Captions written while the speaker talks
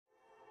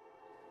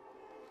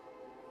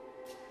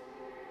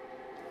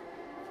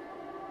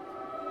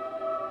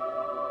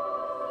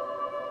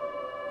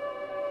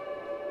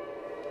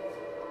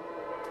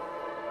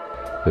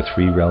the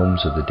three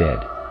realms of the dead.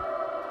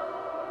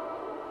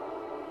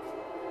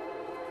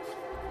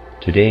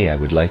 Today I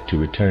would like to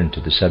return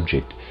to the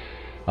subject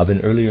of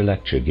an earlier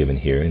lecture given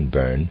here in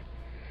Bern,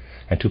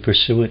 and to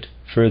pursue it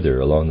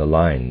further along the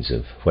lines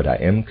of what I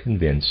am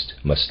convinced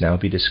must now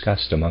be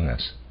discussed among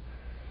us.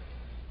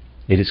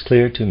 It is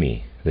clear to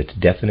me that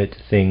definite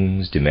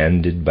things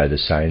demanded by the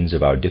signs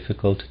of our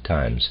difficult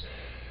times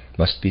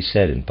must be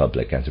said in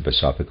public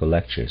anthroposophical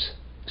lectures,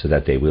 so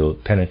that they will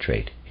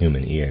penetrate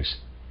human ears.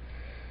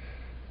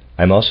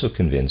 I am also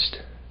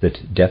convinced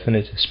that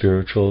definite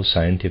spiritual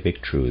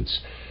scientific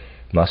truths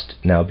must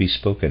now be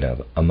spoken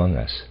of among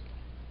us.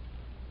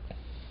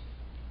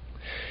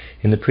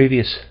 In the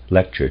previous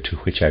lecture to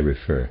which I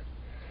refer,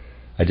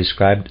 I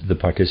described the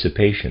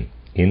participation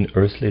in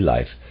earthly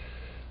life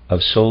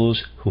of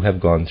souls who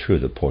have gone through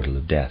the portal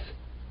of death.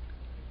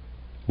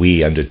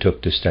 We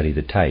undertook to study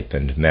the type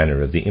and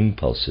manner of the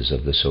impulses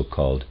of the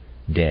so-called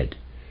dead,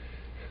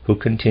 who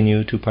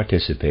continue to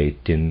participate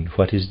in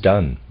what is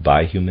done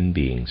by human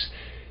beings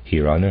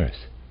here on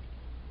earth,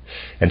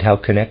 and how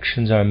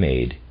connections are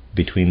made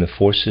between the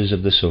forces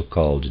of the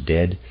so-called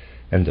dead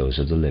and those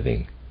of the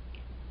living.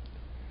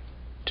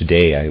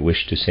 Today I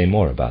wish to say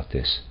more about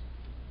this.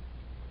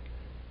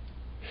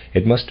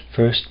 It must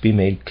first be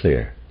made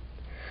clear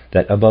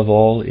that above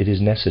all it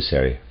is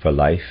necessary for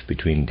life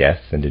between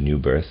death and a new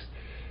birth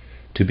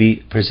to be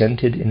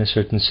presented in a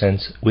certain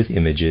sense with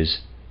images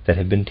that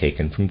have been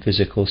taken from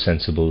physical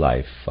sensible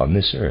life on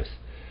this earth,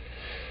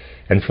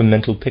 and from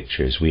mental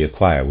pictures we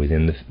acquire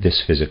within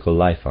this physical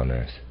life on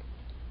earth.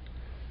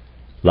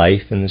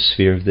 Life in the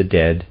sphere of the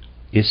dead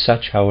is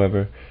such,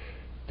 however,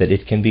 that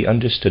it can be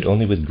understood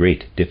only with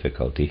great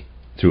difficulty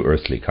through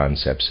earthly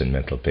concepts and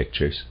mental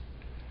pictures.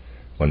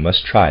 One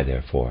must try,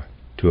 therefore,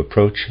 to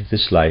approach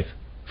this life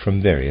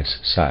from various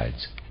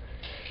sides.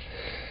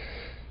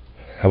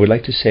 I would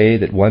like to say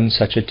that one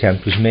such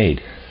attempt was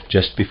made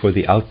just before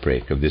the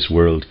outbreak of this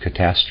world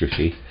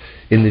catastrophe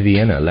in the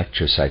Vienna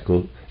lecture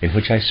cycle, in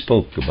which I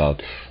spoke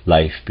about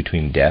life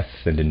between death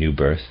and a new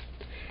birth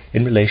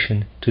in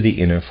relation to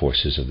the inner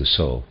forces of the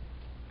soul.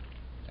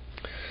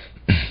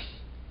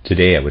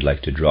 Today I would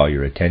like to draw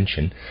your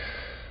attention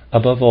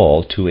above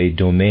all to a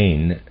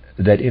domain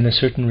that in a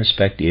certain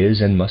respect is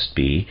and must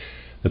be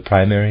the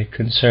primary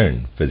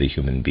concern for the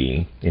human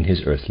being in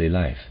his earthly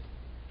life.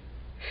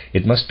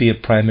 It must be a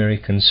primary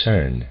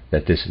concern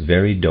that this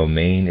very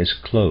domain is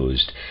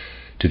closed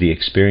to the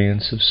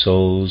experience of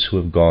souls who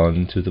have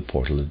gone through the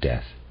portal of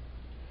death.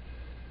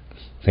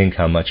 Think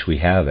how much we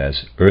have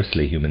as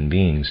earthly human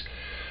beings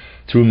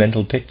through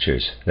mental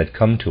pictures that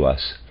come to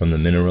us from the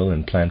mineral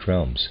and plant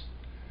realms.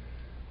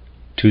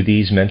 To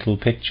these mental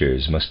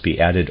pictures must be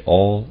added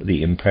all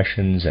the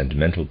impressions and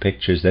mental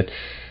pictures that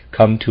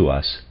come to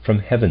us from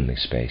heavenly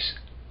space,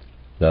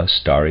 the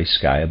starry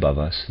sky above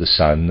us, the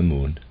sun, the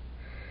moon.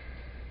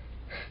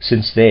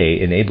 Since they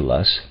enable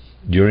us,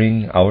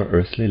 during our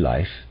earthly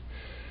life,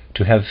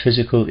 to have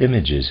physical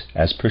images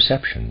as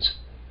perceptions,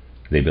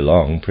 they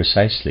belong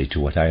precisely to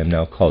what I am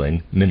now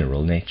calling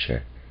mineral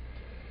nature.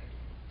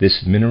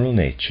 This mineral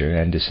nature,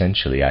 and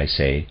essentially, I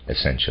say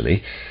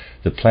essentially,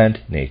 the plant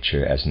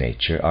nature as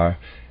nature, are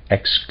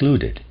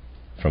excluded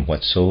from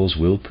what souls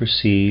will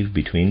perceive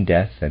between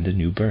death and a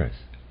new birth.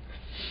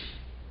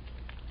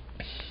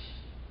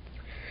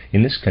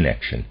 In this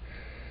connection,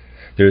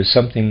 there is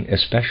something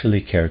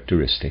especially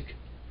characteristic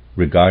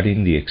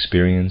regarding the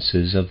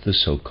experiences of the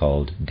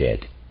so-called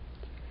dead.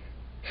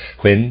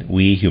 When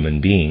we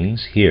human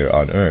beings here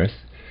on earth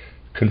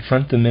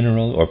confront the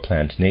mineral or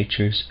plant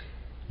natures,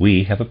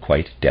 we have a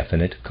quite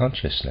definite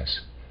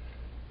consciousness.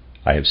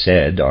 I have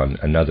said on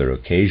another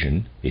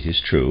occasion, it is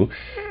true,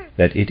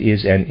 that it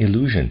is an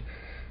illusion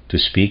to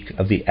speak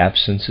of the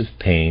absence of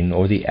pain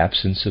or the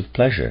absence of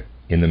pleasure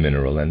in the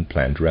mineral and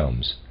plant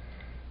realms.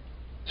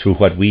 Through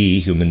what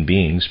we human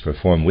beings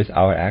perform with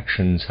our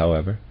actions,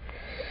 however,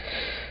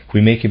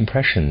 we make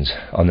impressions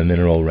on the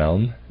mineral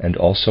realm and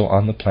also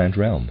on the plant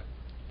realm.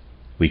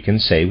 We can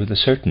say with a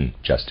certain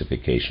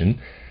justification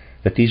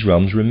that these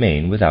realms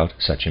remain without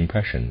such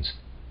impressions,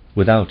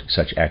 without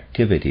such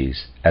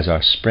activities as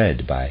are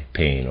spread by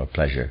pain or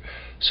pleasure,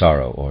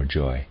 sorrow or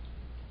joy.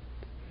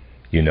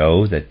 You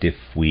know that if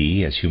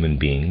we as human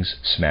beings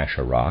smash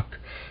a rock,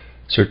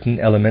 certain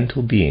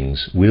elemental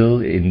beings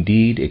will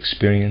indeed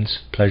experience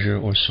pleasure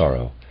or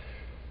sorrow,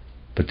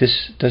 but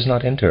this does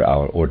not enter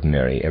our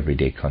ordinary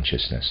everyday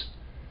consciousness.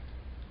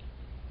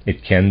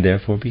 It can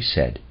therefore be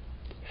said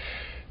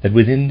that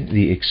within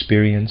the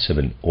experience of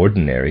an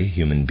ordinary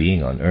human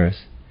being on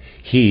earth,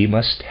 he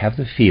must have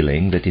the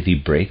feeling that if he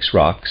breaks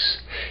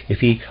rocks, if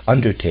he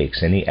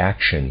undertakes any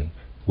action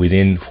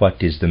within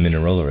what is the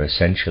mineral or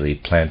essentially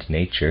plant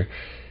nature,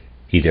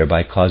 he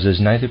thereby causes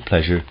neither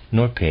pleasure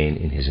nor pain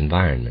in his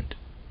environment.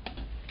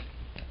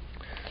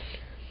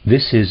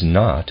 This is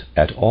not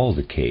at all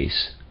the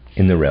case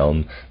in the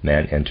realm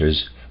man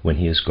enters when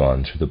he has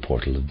gone through the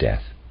portal of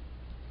death.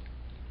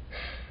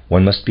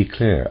 One must be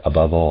clear,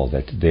 above all,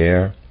 that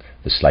there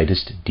the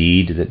slightest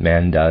deed that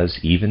man does,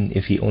 even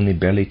if he only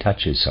barely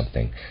touches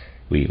something,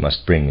 we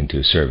must bring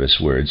into service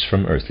words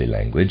from earthly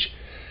language,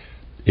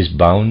 is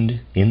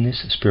bound in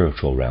this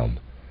spiritual realm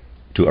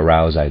to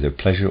arouse either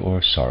pleasure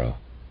or sorrow.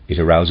 It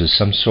arouses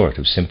some sort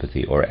of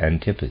sympathy or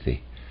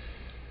antipathy.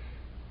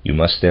 You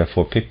must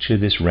therefore picture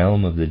this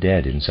realm of the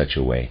dead in such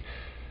a way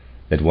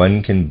that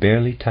one can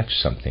barely touch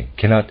something,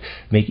 cannot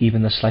make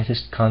even the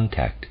slightest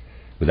contact,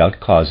 without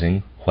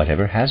causing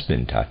whatever has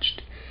been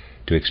touched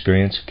to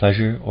experience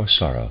pleasure or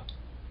sorrow,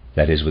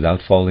 that is,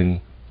 without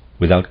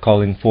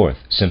calling forth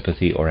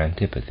sympathy or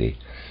antipathy.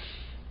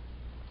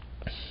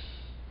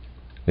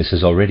 This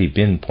has already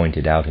been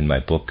pointed out in my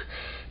book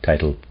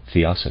titled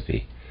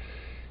Theosophy,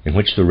 in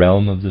which the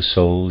realm of the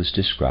soul is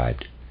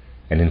described,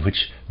 and in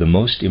which the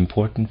most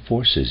important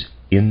forces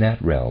in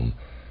that realm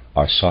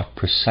are sought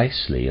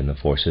precisely in the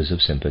forces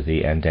of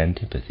sympathy and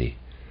antipathy.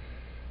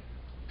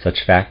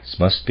 Such facts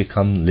must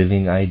become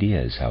living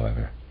ideas,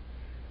 however.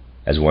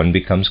 As one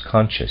becomes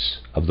conscious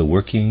of the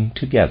working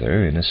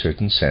together, in a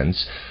certain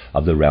sense,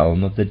 of the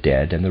realm of the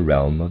dead and the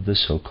realm of the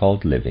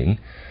so-called living,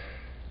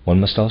 one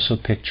must also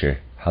picture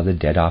how the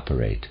dead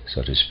operate,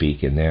 so to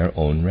speak, in their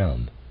own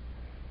realm.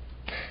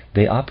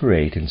 They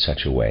operate in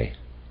such a way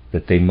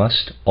that they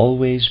must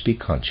always be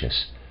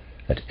conscious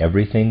that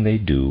everything they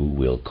do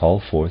will call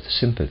forth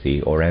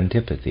sympathy or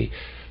antipathy,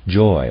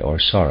 joy or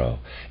sorrow.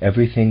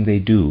 Everything they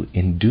do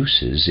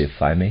induces,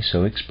 if I may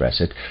so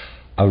express it,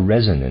 a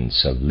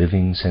resonance of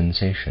living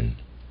sensation.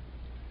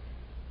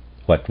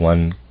 What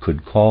one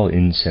could call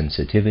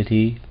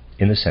insensitivity,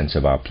 in the sense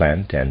of our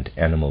plant and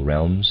animal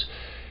realms,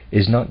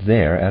 is not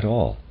there at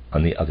all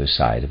on the other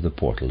side of the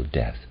portal of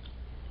death.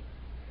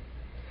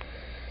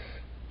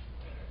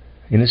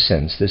 In a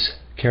sense, this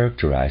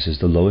characterizes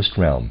the lowest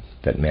realm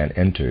that man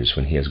enters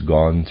when he has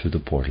gone through the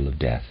portal of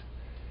death.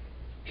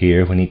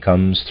 Here, when he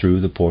comes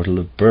through the portal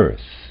of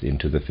birth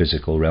into the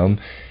physical realm,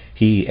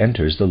 he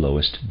enters the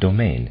lowest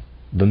domain,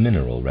 the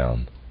mineral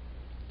realm.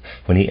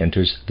 When he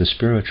enters the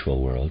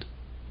spiritual world,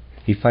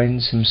 he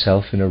finds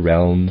himself in a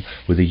realm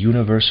with a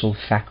universal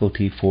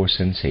faculty for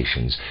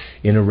sensations,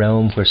 in a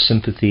realm where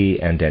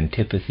sympathy and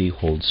antipathy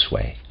hold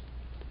sway.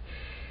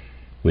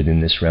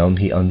 Within this realm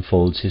he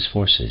unfolds his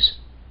forces.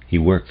 He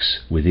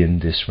works within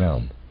this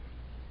realm.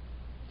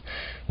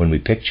 When we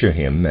picture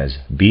him as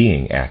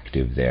being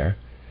active there,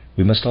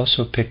 we must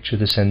also picture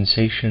the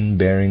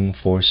sensation-bearing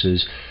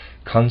forces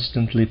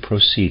constantly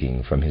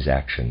proceeding from his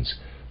actions,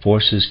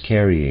 forces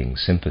carrying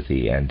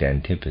sympathy and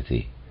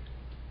antipathy.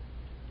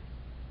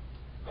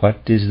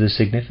 What is the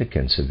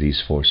significance of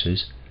these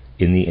forces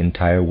in the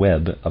entire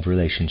web of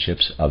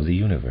relationships of the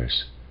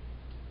universe?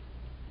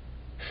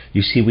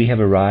 You see, we have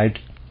arrived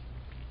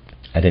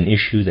at an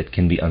issue that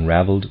can be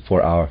unraveled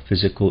for our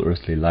physical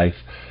earthly life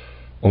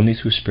only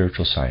through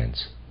spiritual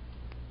science.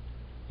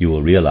 You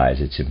will realize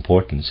its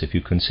importance if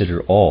you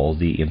consider all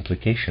the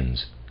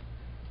implications.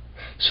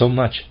 So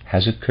much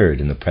has occurred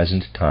in the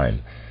present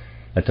time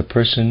that the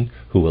person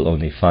who will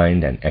only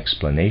find an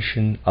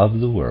explanation of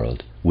the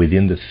world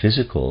within the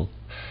physical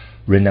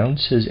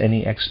renounces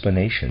any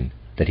explanation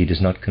that he does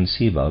not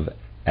conceive of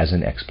as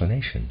an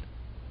explanation.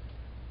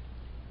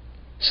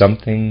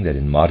 Something that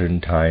in modern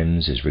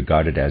times is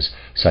regarded as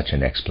such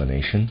an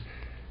explanation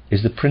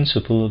is the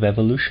principle of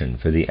evolution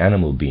for the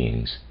animal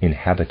beings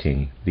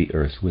inhabiting the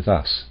earth with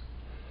us.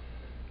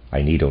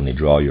 I need only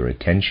draw your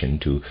attention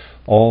to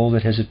all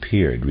that has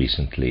appeared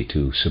recently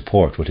to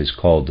support what is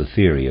called the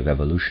theory of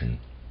evolution.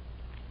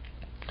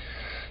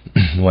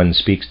 One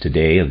speaks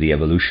today of the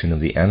evolution of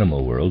the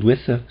animal world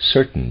with a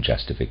certain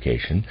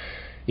justification,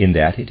 in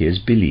that it is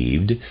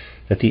believed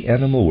that the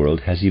animal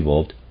world has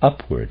evolved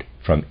upward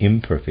from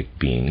imperfect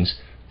beings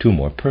to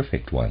more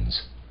perfect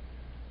ones.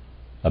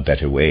 A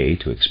better way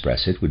to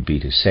express it would be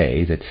to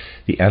say that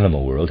the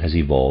animal world has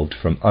evolved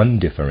from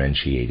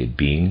undifferentiated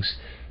beings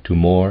to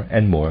more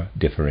and more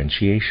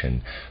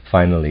differentiation,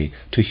 finally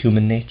to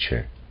human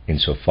nature,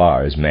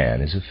 insofar as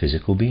man is a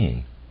physical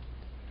being.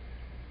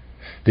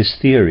 This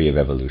theory of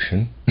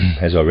evolution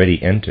has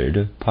already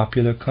entered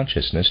popular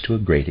consciousness to a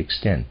great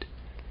extent.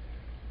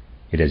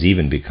 It has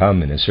even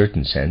become, in a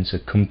certain sense, a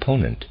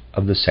component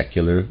of the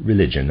secular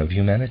religion of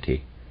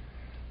humanity.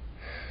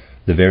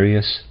 The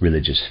various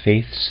religious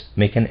faiths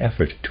make an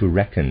effort to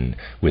reckon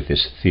with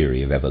this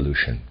theory of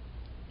evolution.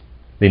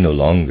 They no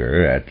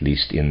longer, at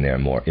least in their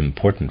more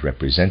important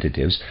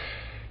representatives,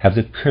 have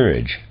the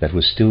courage that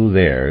was still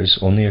theirs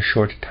only a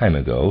short time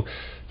ago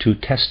to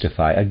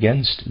testify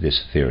against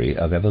this theory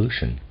of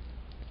evolution.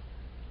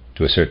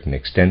 To a certain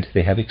extent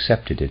they have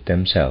accepted it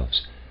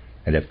themselves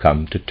and have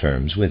come to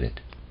terms with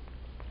it.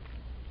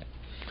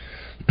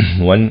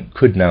 One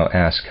could now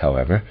ask,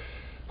 however,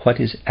 what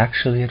is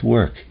actually at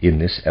work in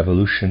this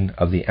evolution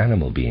of the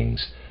animal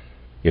beings,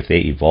 if they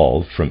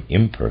evolve from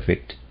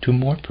imperfect to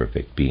more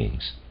perfect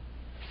beings?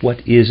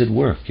 What is at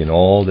work in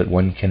all that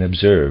one can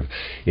observe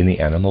in the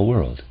animal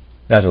world,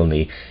 not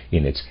only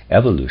in its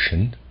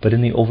evolution, but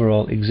in the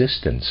overall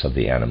existence of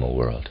the animal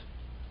world?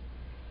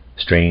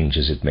 Strange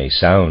as it may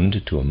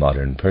sound to a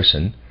modern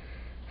person,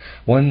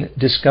 one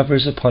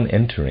discovers upon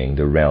entering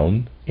the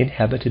realm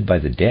inhabited by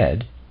the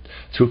dead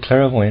through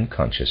clairvoyant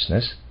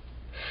consciousness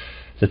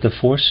that the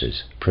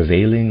forces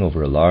prevailing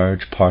over a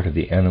large part of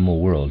the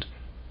animal world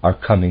are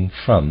coming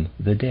from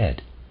the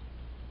dead.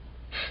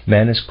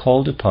 Man is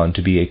called upon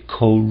to be a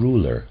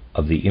co-ruler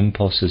of the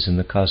impulses in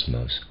the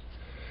cosmos.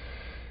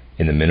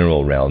 In the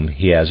mineral realm,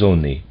 he has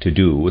only to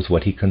do with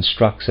what he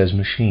constructs as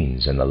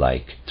machines and the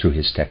like through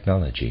his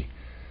technology,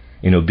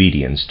 in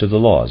obedience to the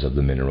laws of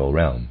the mineral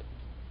realm.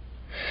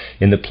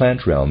 In the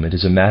plant realm, it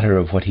is a matter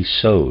of what he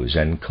sows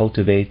and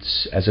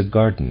cultivates as a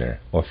gardener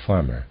or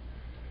farmer.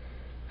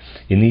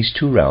 In these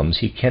two realms,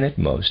 he can at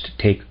most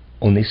take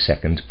only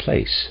second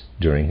place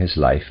during his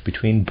life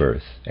between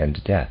birth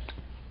and death.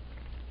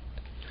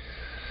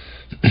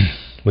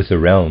 With the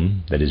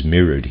realm that is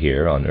mirrored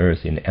here on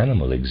earth in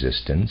animal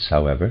existence,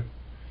 however,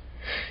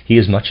 he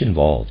is much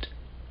involved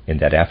in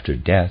that after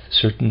death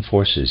certain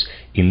forces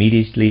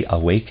immediately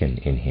awaken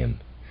in him,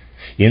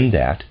 in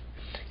that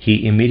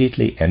he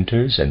immediately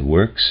enters and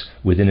works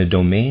within a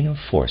domain of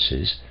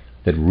forces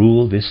that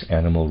rule this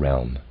animal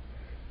realm.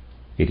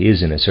 It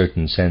is, in a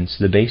certain sense,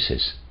 the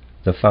basis,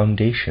 the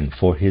foundation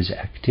for his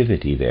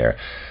activity there,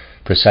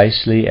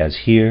 precisely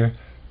as here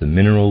the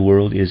mineral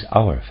world is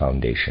our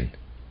foundation.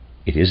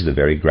 It is the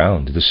very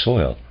ground, the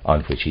soil,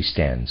 on which he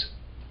stands.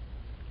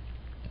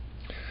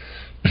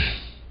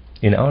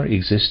 In our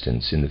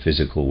existence in the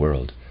physical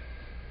world,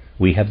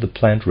 we have the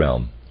plant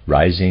realm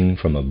rising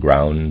from a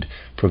ground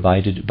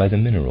provided by the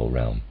mineral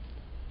realm.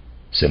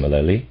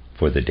 Similarly,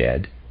 for the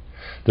dead,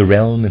 the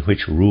realm in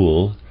which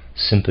rule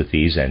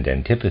sympathies and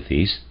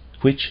antipathies,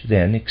 which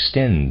then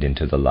extend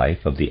into the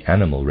life of the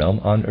animal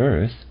realm on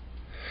earth,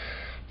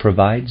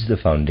 provides the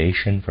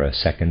foundation for a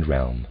second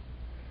realm.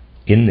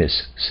 In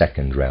this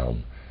second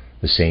realm,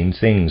 the same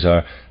things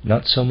are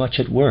not so much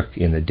at work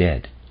in the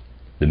dead.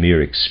 The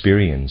mere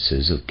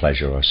experiences of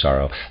pleasure or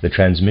sorrow, the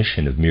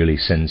transmission of merely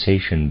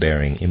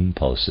sensation-bearing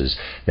impulses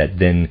that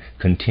then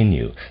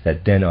continue,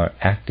 that then are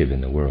active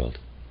in the world.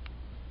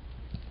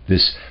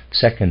 This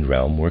second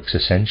realm works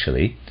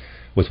essentially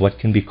with what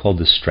can be called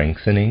the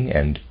strengthening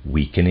and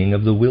weakening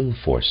of the will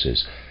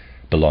forces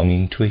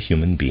belonging to a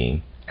human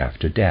being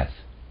after death.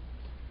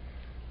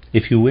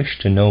 If you wish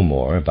to know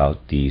more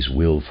about these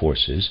will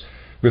forces,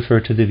 refer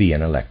to the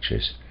Vienna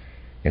lectures,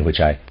 in which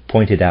I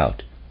pointed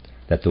out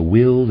that the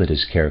will that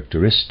is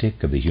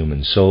characteristic of the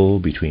human soul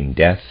between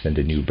death and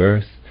a new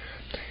birth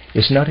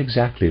is not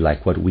exactly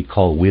like what we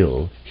call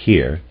will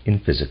here in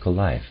physical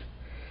life.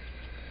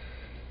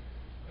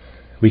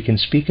 We can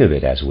speak of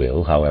it as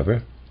will,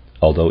 however,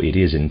 although it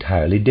is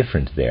entirely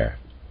different there.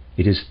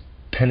 It is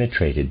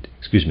permeated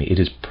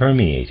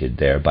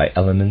there by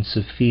elements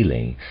of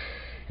feeling,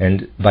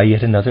 and by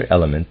yet another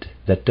element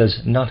that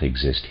does not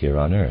exist here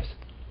on earth.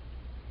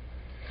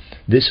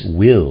 This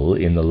will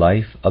in the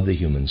life of the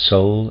human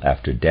soul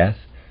after death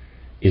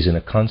is in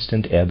a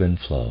constant ebb and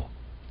flow.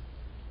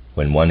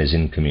 When one is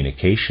in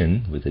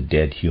communication with a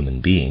dead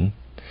human being,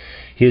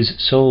 his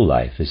soul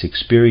life is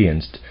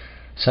experienced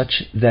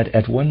such that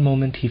at one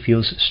moment he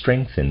feels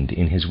strengthened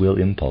in his will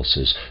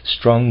impulses,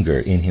 stronger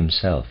in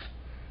himself.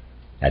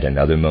 At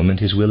another moment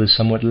his will is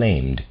somewhat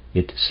lamed,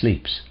 it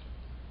sleeps.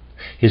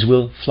 His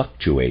will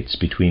fluctuates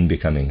between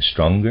becoming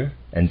stronger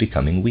and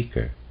becoming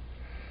weaker.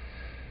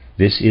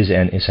 This is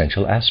an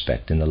essential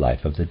aspect in the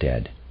life of the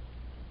dead.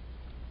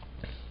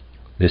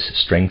 This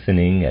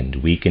strengthening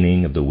and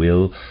weakening of the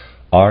will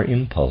are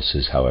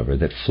impulses, however,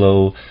 that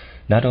flow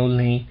not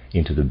only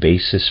into the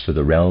basis for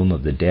the realm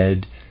of the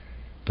dead,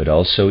 but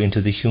also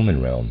into the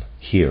human realm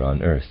here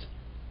on earth.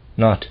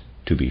 Not,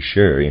 to be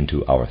sure,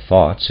 into our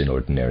thoughts in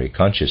ordinary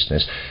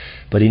consciousness,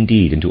 but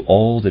indeed into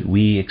all that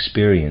we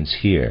experience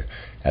here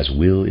as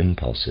will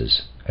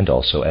impulses and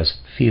also as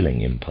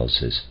feeling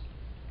impulses.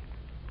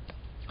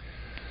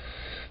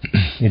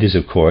 It is,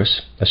 of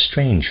course, a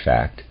strange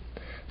fact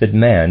that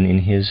man in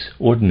his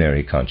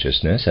ordinary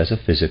consciousness as a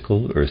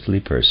physical,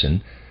 earthly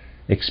person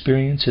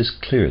experiences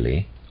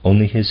clearly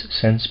only his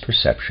sense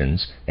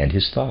perceptions and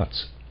his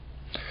thoughts.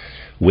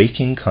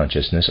 Waking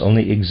consciousness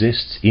only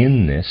exists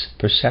in this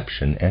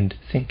perception and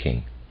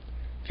thinking.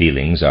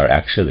 Feelings are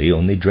actually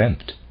only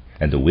dreamt,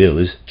 and the will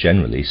is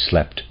generally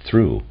slept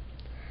through.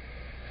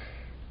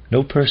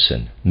 No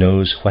person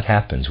knows what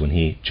happens when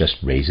he just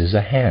raises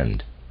a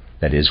hand,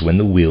 that is, when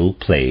the will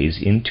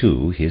plays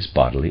into his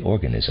bodily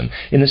organism,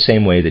 in the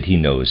same way that he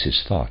knows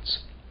his thoughts.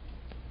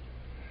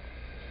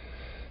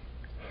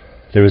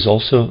 There is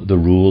also the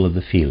rule of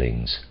the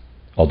feelings,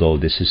 although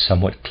this is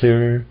somewhat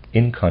clearer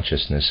in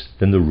consciousness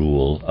than the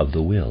rule of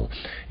the will.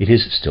 It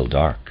is still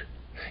dark.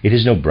 It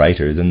is no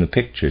brighter than the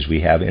pictures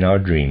we have in our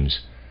dreams.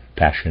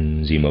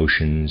 Passions,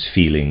 emotions,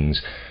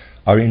 feelings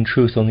are in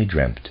truth only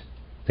dreamt.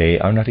 They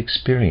are not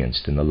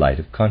experienced in the light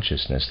of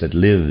consciousness that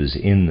lives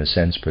in the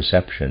sense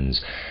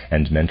perceptions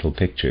and mental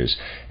pictures,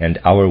 and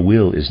our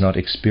will is not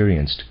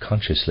experienced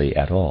consciously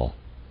at all.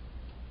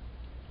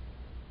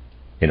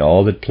 In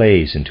all that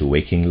plays into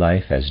waking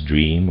life as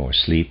dream or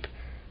sleep,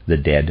 the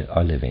dead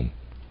are living.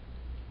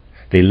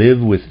 They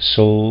live with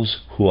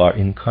souls who are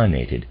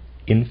incarnated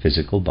in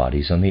physical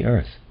bodies on the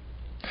earth.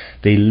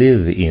 They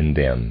live in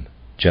them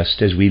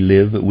just as we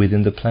live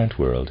within the plant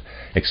world,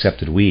 except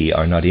that we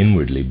are not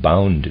inwardly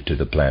bound to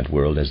the plant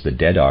world as the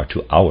dead are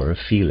to our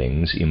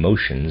feelings,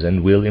 emotions,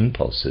 and will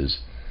impulses.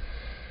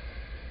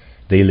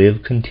 They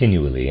live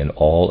continually in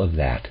all of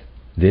that.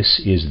 This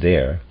is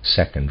their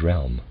second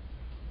realm.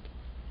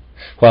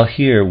 While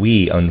here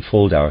we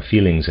unfold our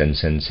feelings and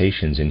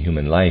sensations in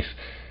human life,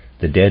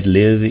 the dead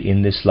live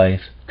in this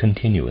life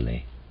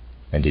continually,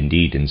 and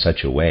indeed in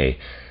such a way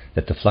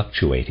that the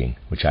fluctuating,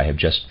 which I have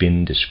just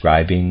been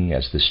describing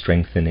as the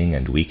strengthening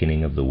and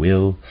weakening of the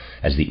will,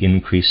 as the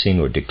increasing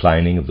or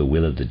declining of the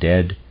will of the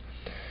dead,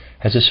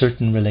 has a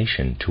certain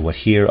relation to what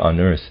here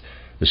on earth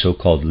the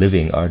so-called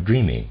living are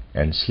dreaming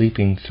and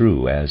sleeping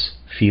through as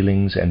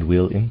feelings and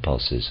will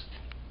impulses.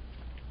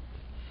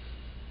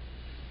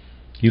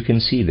 You can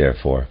see,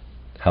 therefore,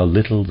 how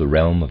little the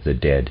realm of the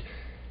dead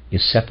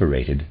is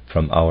separated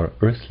from our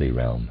earthly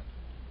realm,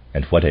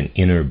 and what an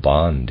inner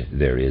bond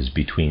there is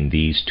between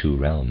these two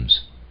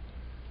realms.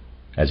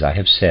 As I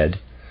have said,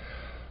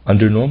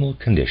 under normal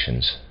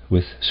conditions,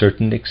 with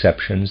certain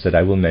exceptions that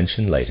I will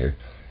mention later,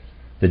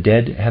 the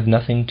dead have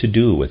nothing to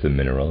do with the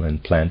mineral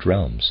and plant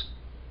realms,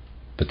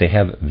 but they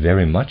have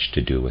very much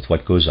to do with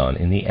what goes on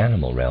in the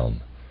animal realm.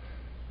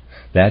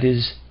 That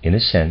is, in a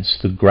sense,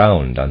 the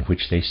ground on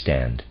which they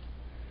stand.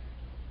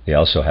 They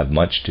also have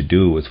much to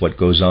do with what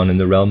goes on in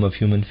the realm of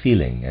human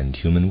feeling and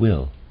human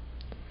will.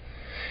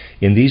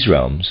 In these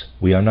realms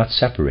we are not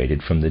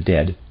separated from the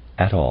dead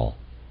at all,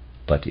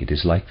 but it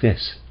is like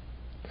this.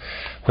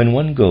 When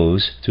one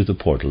goes through the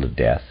portal of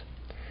death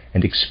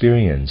and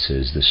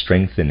experiences the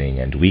strengthening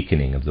and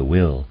weakening of the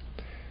will,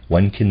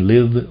 one can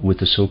live with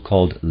the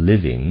so-called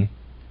living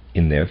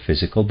in their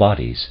physical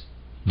bodies,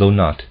 though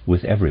not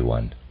with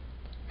everyone.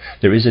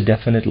 There is a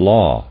definite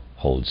law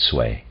holds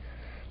sway.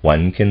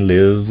 One can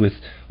live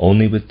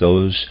only with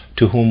those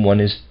to whom one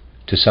is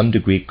to some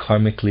degree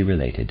karmically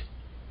related.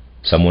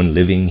 Someone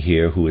living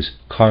here who is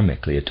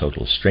karmically a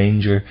total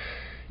stranger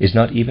is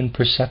not even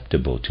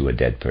perceptible to a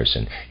dead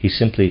person. He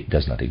simply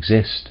does not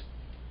exist.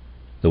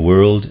 The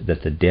world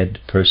that the dead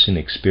person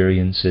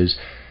experiences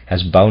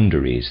has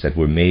boundaries that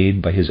were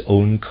made by his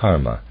own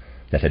karma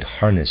that had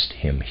harnessed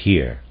him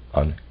here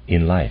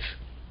in life.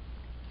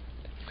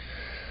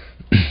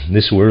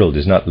 This world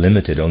is not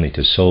limited only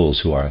to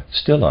souls who are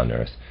still on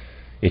earth.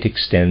 It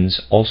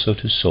extends also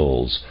to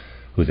souls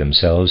who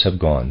themselves have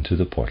gone through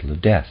the portal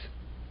of death.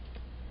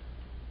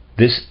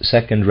 This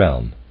second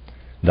realm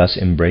thus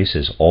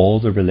embraces all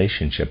the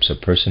relationships a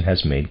person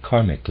has made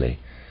karmically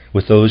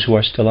with those who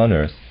are still on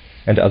earth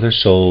and other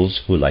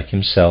souls who, like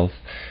himself,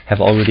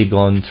 have already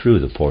gone through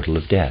the portal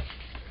of death.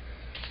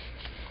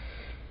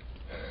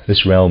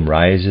 This realm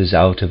rises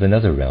out of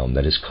another realm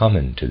that is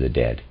common to the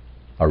dead,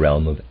 a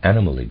realm of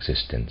animal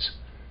existence,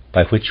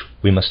 by which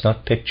we must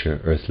not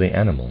picture earthly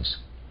animals.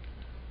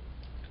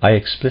 I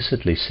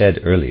explicitly said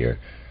earlier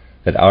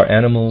that our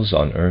animals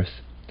on earth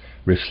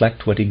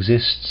reflect what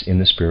exists in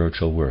the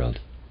spiritual world,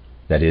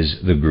 that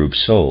is, the group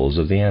souls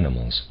of the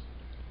animals.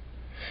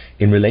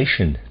 In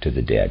relation to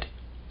the dead,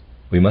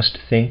 we must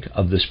think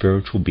of the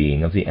spiritual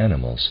being of the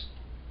animals.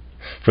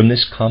 From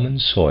this common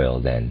soil,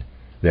 then,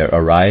 there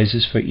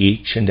arises for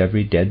each and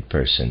every dead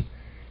person,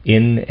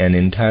 in an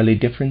entirely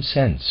different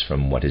sense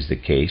from what is the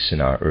case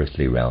in our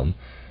earthly realm,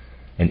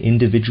 an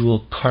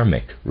individual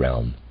karmic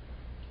realm.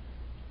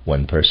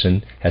 One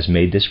person has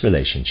made this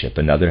relationship,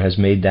 another has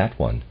made that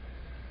one.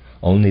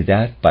 Only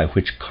that by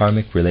which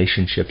karmic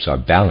relationships are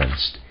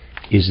balanced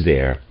is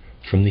there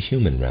from the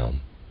human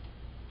realm.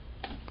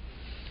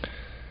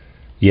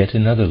 Yet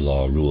another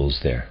law rules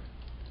there.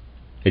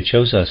 It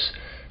shows us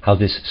how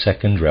this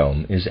second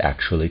realm is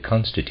actually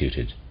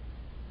constituted.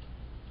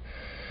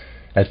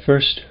 At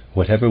first,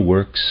 whatever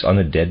works on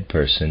a dead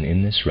person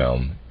in this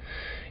realm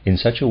in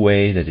such a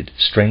way that it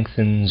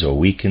strengthens or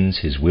weakens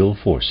his will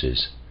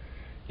forces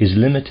is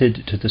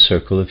limited to the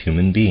circle of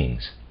human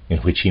beings in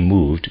which he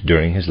moved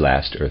during his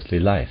last earthly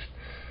life,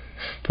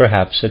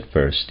 perhaps at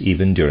first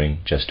even during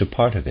just a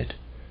part of it.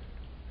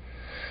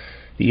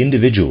 The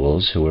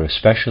individuals who were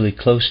especially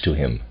close to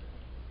him,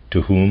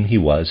 to whom he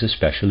was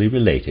especially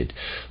related,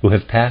 who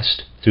have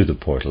passed through the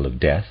portal of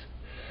death,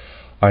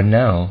 are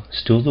now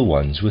still the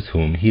ones with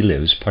whom he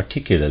lives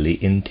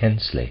particularly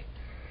intensely.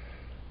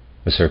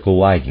 The circle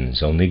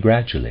widens only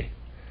gradually,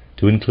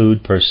 to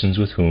include persons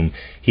with whom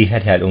he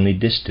had had only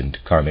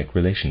distant karmic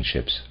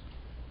relationships.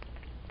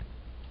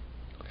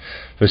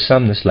 For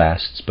some this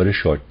lasts but a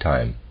short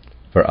time,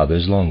 for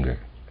others longer.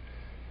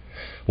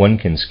 One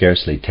can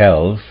scarcely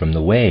tell from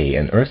the way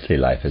an earthly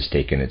life has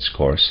taken its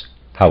course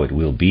how it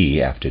will be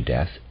after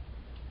death.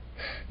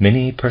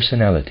 Many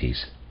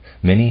personalities,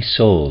 many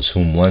souls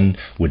whom one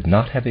would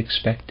not have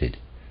expected,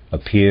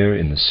 appear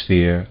in the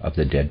sphere of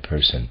the dead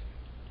person,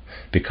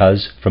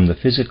 because from the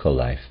physical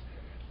life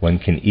one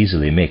can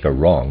easily make a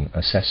wrong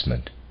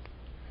assessment.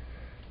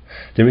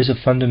 There is a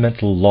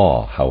fundamental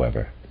law,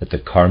 however, that the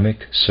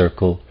karmic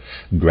circle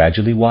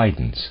gradually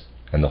widens,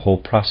 and the whole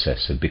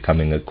process of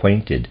becoming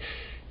acquainted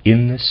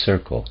in this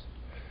circle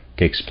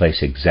takes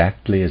place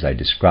exactly as I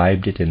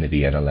described it in the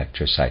Vienna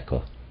lecture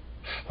cycle,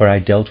 where I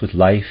dealt with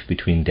life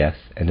between death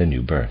and a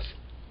new birth.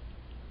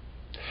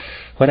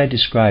 What I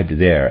described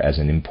there as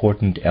an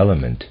important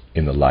element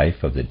in the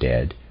life of the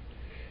dead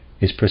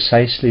is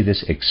precisely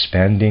this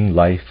expanding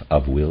life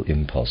of will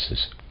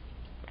impulses.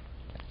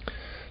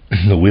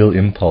 The will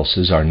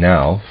impulses are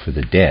now, for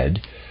the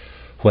dead,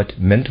 what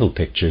mental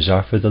pictures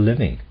are for the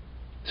living,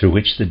 through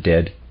which the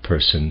dead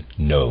person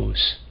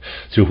knows,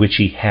 through which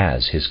he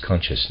has his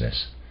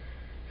consciousness.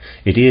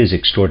 It is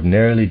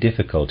extraordinarily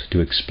difficult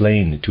to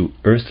explain to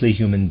earthly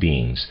human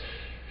beings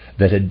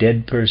that a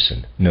dead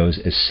person knows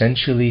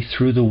essentially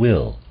through the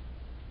will,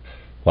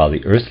 while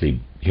the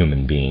earthly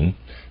human being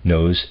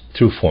knows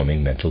through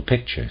forming mental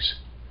pictures.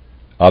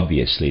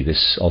 Obviously,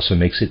 this also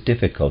makes it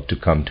difficult to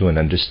come to an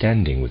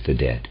understanding with the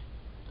dead.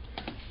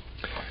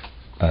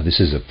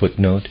 This is a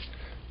footnote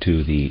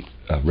to the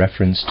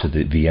reference to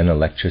the Vienna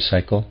lecture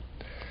cycle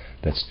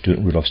that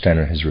Rudolf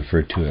Steiner has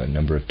referred to a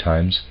number of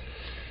times.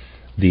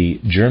 The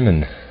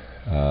German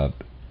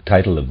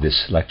title of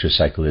this lecture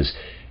cycle is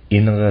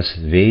Inneres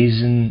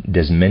Wesen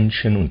des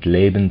Menschen und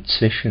Leben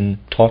zwischen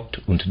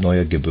Tod und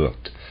neuer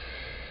Geburt,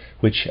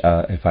 which,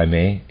 if I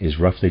may, is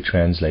roughly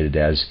translated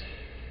as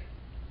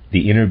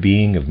the inner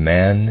being of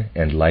man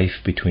and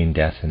life between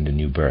death and a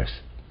new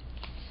birth.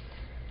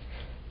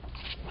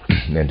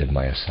 End of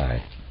my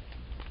aside.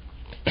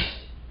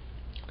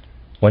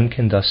 One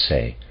can thus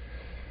say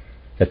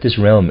that this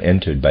realm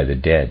entered by the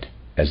dead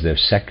as their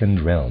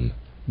second realm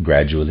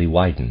gradually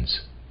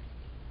widens.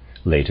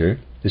 Later,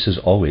 this is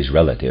always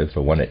relative.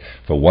 For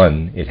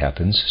one it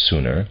happens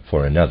sooner,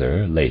 for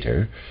another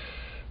later.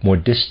 More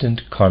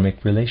distant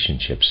karmic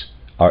relationships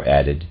are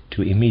added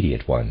to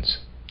immediate ones.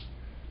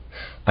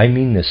 I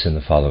mean this in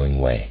the following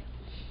way.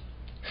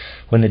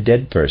 When a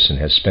dead person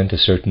has spent a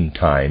certain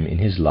time in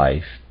his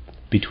life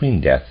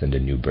between death and a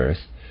new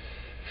birth,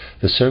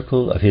 the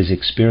circle of his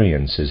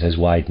experiences has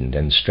widened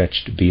and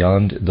stretched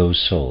beyond those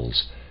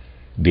souls,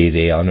 be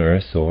they on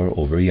earth or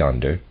over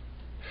yonder,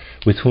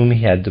 with whom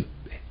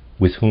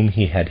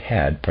he had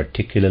had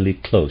particularly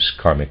close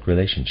karmic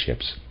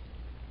relationships.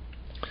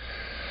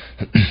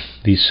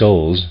 These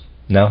souls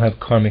now have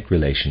karmic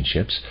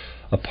relationships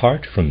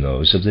apart from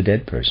those of the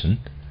dead person.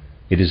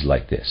 It is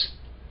like this.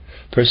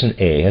 Person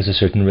A has a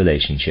certain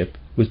relationship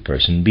with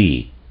person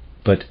B,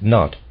 but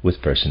not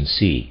with person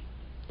C.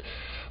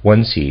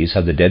 One sees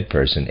how the dead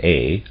person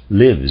A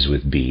lives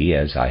with B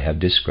as I have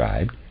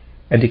described,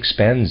 and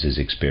expands his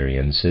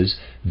experiences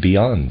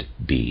beyond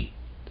B.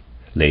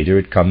 Later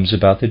it comes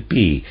about that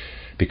B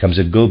becomes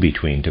a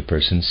go-between to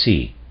person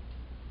C.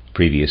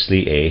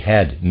 Previously A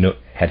had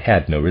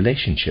no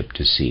relationship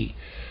to C,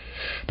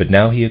 but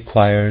now he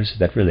acquires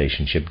that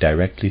relationship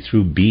directly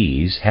through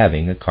B's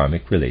having a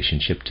karmic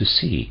relationship to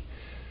C.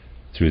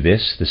 Through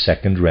this, the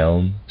second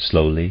realm,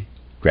 slowly,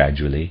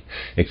 gradually,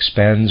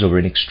 expands over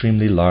an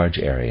extremely large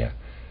area.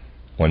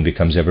 One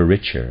becomes ever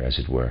richer, as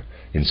it were,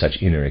 in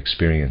such inner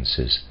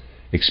experiences,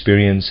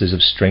 experiences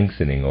of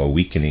strengthening or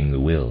weakening the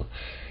will,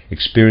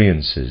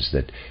 experiences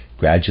that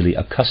gradually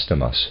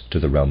accustom us to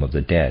the realm of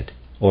the dead,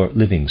 or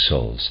living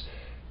souls,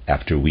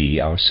 after we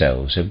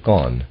ourselves have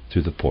gone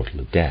through the portal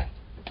of death.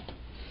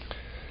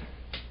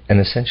 An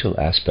essential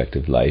aspect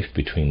of life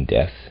between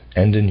death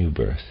and a new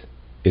birth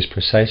is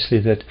precisely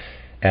that,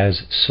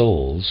 as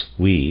souls,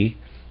 we,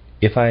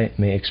 if I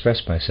may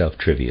express myself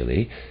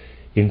trivially,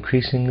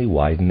 increasingly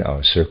widen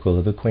our circle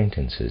of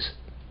acquaintances.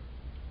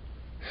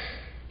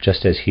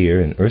 Just as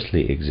here in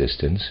earthly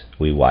existence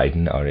we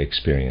widen our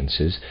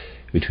experiences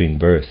between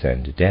birth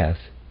and death,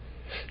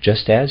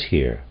 just as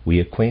here we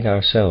acquaint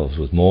ourselves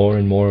with more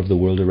and more of the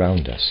world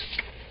around us,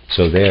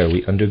 so there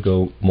we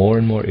undergo more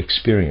and more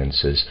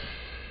experiences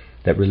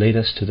that relate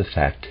us to the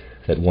fact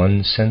that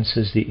one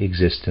senses the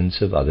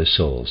existence of other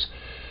souls,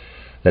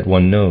 that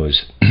one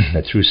knows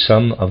that through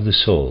some of the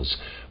souls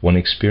one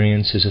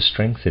experiences a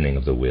strengthening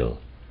of the will,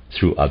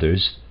 through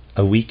others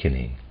a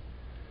weakening.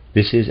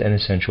 This is an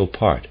essential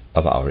part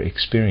of our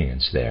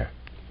experience there.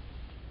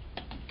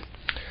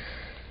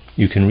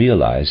 You can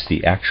realize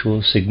the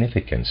actual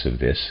significance of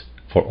this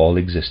for all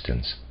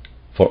existence,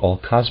 for all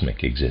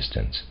cosmic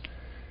existence.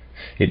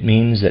 It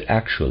means that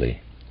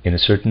actually, in a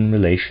certain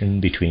relation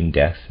between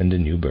death and a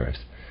new birth,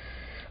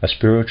 a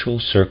spiritual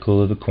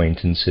circle of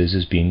acquaintances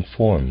is being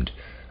formed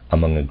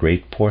among a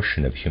great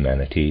portion of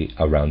humanity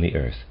around the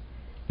earth,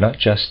 not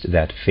just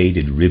that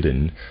faded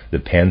ribbon the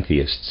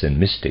pantheists and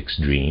mystics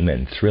dream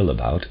and thrill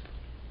about.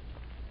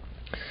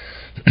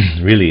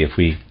 Really, if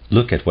we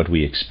look at what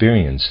we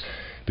experience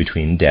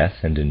between death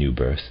and a new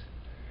birth,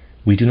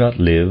 we do not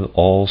live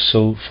all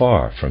so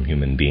far from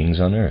human beings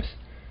on earth.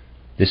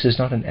 This is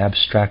not an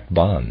abstract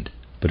bond,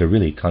 but a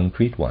really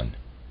concrete one.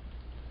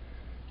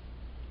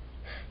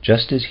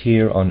 Just as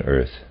here on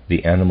earth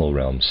the animal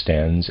realm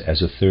stands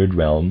as a third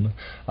realm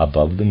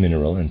above the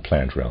mineral and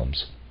plant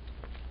realms,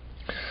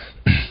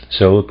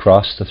 so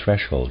across the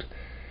threshold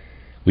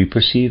we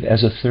perceive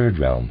as a third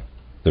realm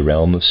the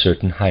realm of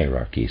certain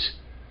hierarchies,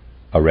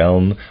 a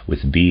realm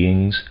with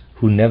beings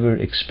who never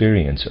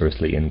experience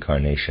earthly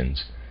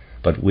incarnations,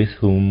 but with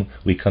whom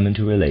we come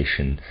into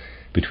relation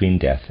between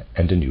death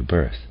and a new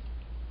birth.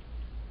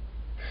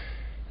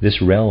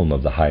 this realm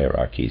of the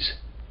hierarchies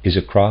is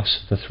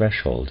across the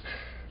threshold,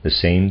 the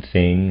same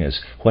thing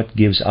as what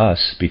gives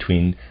us,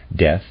 between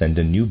death and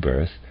a new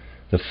birth,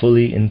 the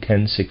fully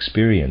intense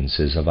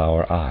experiences of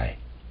our eye.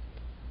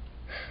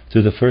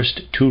 Through the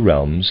first two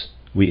realms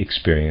we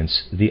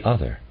experience the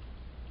other.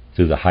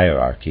 Through the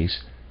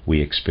hierarchies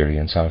we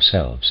experience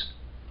ourselves.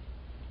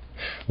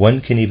 One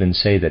can even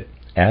say that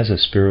as a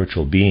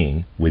spiritual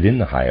being within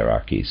the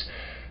hierarchies,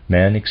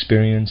 man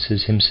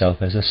experiences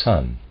himself as a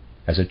son,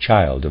 as a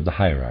child of the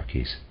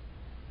hierarchies.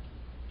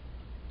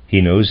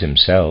 He knows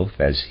himself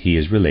as he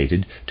is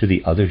related to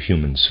the other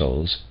human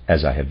souls,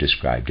 as I have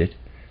described it.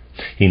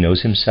 He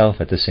knows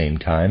himself at the same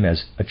time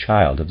as a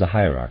child of the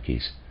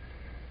hierarchies.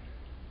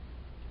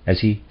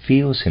 As he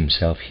feels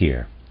himself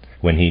here,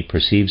 when he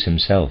perceives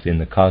himself in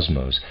the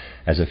cosmos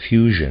as a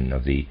fusion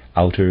of the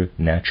outer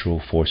natural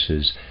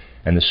forces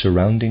and the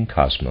surrounding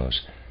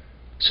cosmos,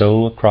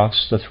 so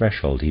across the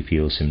threshold he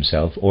feels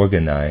himself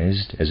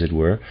organized, as it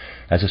were,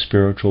 as a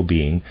spiritual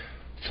being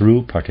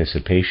through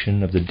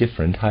participation of the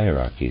different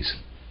hierarchies.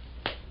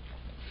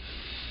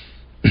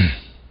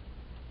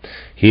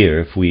 Here,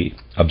 if we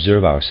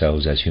observe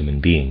ourselves as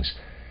human beings,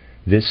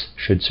 this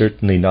should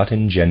certainly not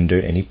engender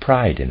any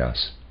pride in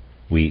us.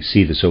 We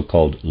see the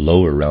so-called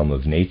lower realm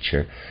of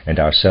nature and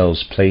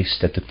ourselves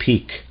placed at the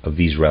peak of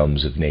these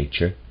realms of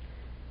nature.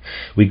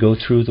 We go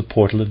through the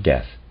portal of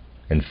death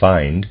and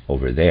find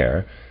over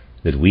there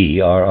that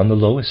we are on the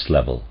lowest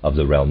level of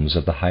the realms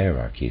of the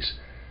hierarchies,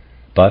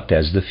 but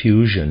as the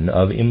fusion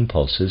of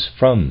impulses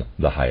from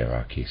the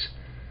hierarchies.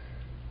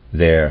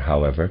 There,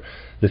 however,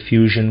 the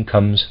fusion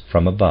comes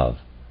from above,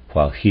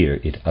 while here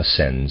it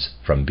ascends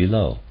from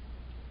below.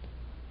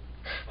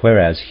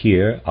 Whereas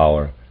here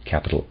our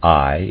capital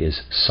I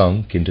is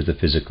sunk into the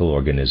physical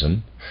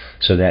organism,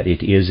 so that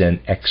it is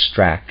an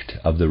extract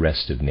of the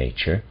rest of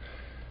nature,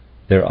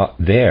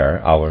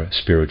 there our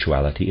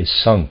spirituality is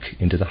sunk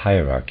into the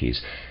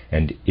hierarchies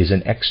and is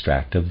an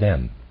extract of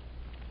them.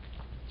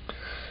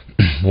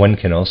 One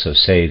can also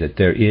say that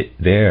there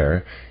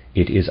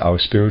it is our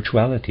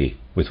spirituality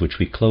with which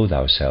we clothe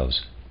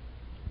ourselves,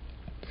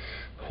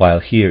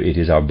 while here it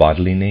is our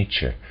bodily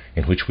nature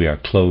in which we are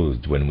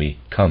clothed when we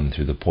come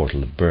through the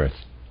portal of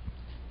birth.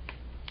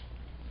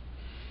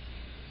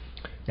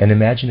 An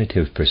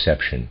imaginative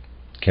perception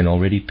can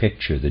already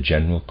picture the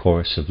general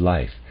course of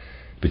life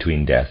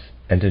between death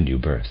and a new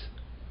birth.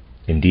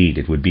 Indeed,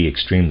 it would be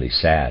extremely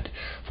sad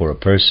for a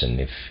person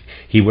if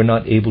he were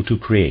not able to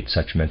create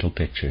such mental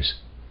pictures.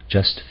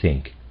 Just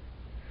think.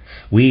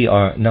 We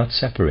are not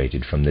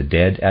separated from the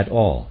dead at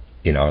all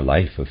in our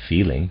life of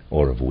feeling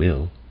or of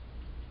will.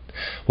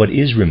 What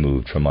is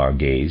removed from our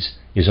gaze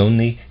is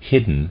only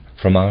hidden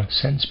from our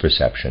sense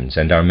perceptions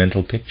and our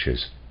mental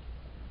pictures.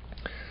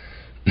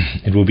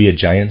 It will be a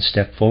giant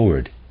step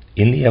forward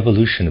in the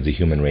evolution of the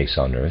human race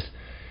on earth,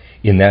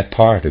 in that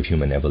part of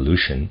human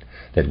evolution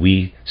that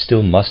we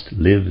still must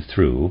live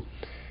through,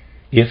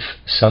 if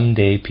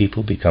someday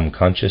people become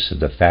conscious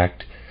of the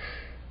fact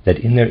that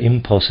in their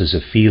impulses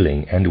of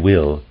feeling and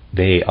will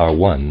they are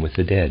one with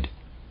the dead.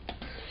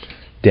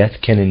 Death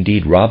can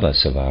indeed rob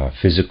us of our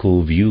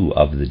physical view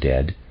of the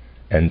dead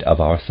and of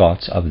our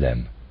thoughts of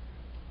them.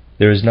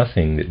 There is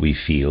nothing that we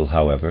feel,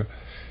 however,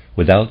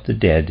 without the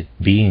dead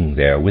being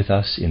there with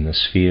us in the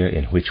sphere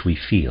in which we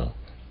feel.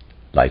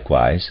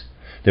 Likewise,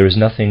 there is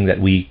nothing that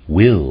we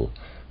will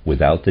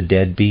without the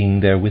dead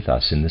being there with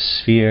us in the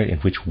sphere in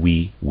which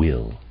we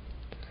will.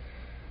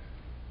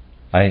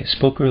 I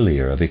spoke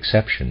earlier of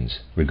exceptions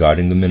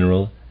regarding the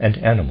mineral and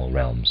animal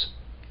realms.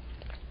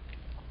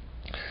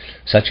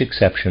 Such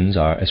exceptions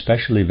are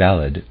especially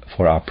valid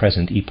for our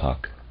present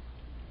epoch.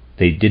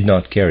 They did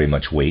not carry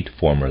much weight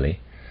formerly,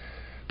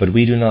 but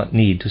we do not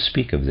need to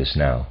speak of this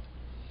now.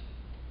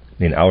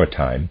 In our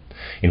time,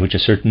 in which a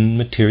certain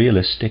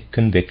materialistic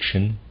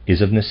conviction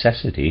is of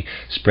necessity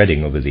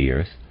spreading over the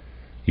earth,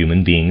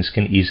 human beings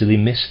can easily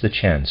miss the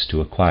chance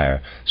to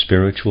acquire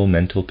spiritual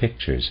mental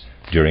pictures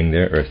during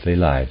their earthly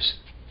lives.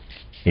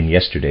 In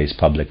yesterday's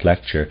public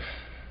lecture,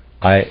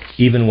 I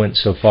even went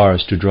so far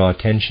as to draw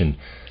attention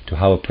to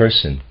how a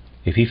person,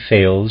 if he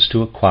fails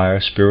to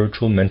acquire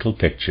spiritual mental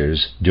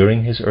pictures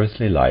during his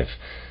earthly life,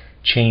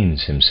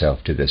 chains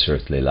himself to this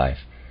earthly life.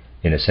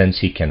 In a sense,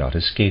 he cannot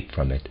escape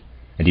from it,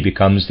 and he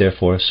becomes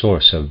therefore a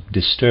source of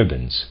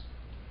disturbance.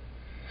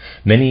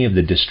 Many of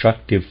the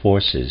destructive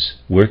forces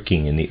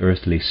working in the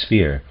earthly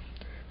sphere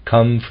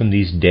come from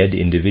these dead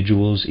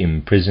individuals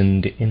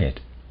imprisoned in it.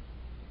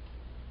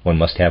 One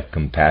must have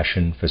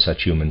compassion for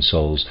such human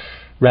souls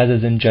rather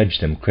than judge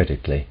them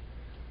critically,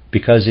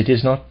 because it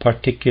is not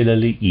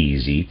particularly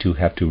easy to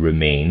have to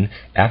remain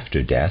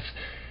after death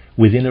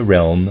within a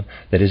realm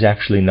that is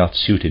actually not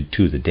suited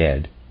to the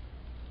dead.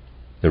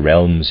 The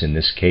realms in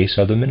this case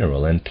are the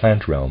mineral and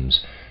plant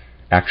realms,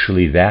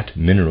 actually that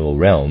mineral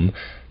realm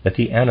that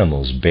the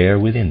animals bear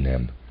within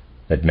them,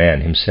 that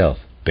man himself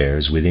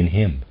bears within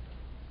him.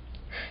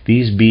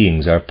 These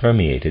beings are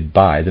permeated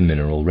by the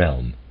mineral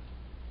realm.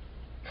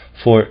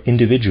 For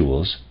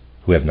individuals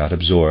who have not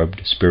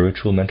absorbed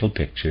spiritual mental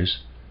pictures,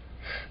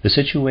 the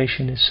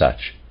situation is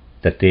such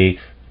that they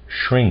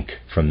shrink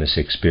from this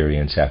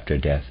experience after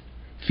death.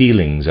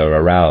 Feelings are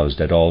aroused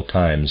at all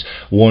times,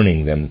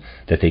 warning them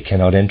that they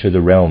cannot enter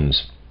the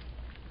realms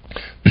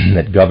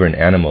that govern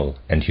animal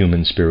and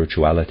human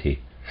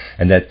spirituality,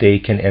 and that they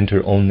can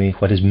enter only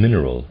what is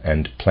mineral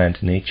and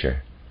plant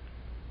nature.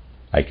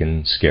 I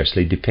can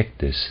scarcely depict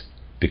this,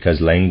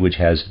 because language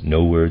has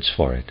no words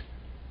for it.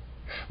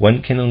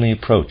 One can only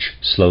approach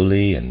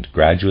slowly and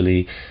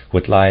gradually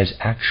what lies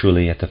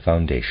actually at the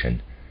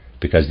foundation,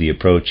 because the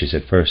approach is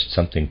at first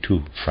something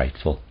too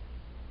frightful.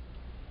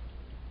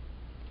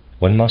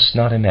 One must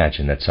not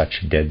imagine that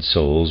such dead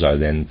souls are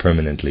then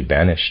permanently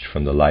banished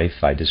from the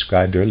life I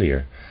described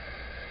earlier.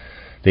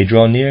 They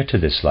draw near to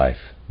this life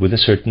with a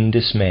certain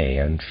dismay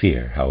and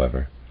fear,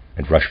 however,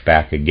 and rush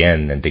back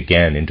again and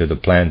again into the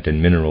plant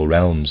and mineral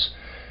realms,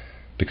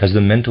 because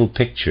the mental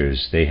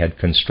pictures they had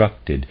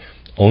constructed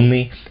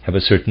only have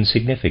a certain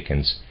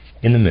significance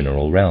in the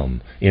mineral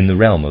realm, in the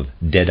realm of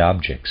dead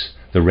objects,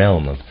 the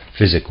realm of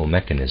physical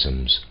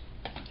mechanisms.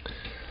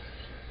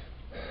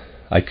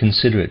 I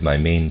consider it my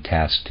main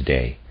task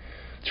today,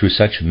 through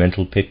such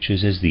mental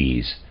pictures as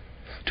these,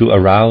 to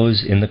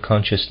arouse in the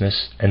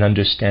consciousness an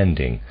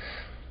understanding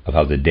of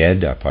how the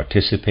dead are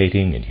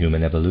participating in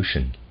human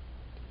evolution.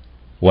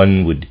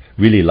 One would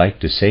really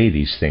like to say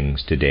these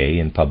things today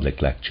in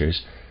public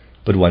lectures,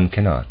 but one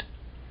cannot,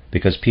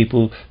 because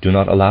people do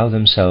not allow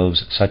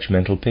themselves such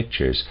mental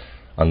pictures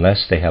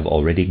unless they have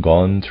already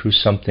gone through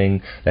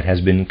something that has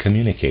been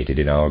communicated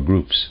in our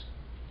groups.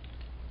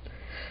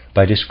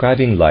 By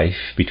describing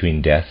life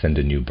between death and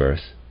a new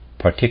birth,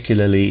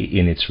 particularly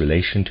in its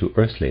relation to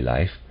earthly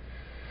life,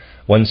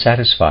 one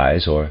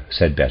satisfies, or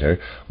said better,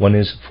 one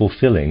is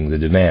fulfilling the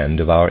demand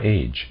of our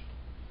age.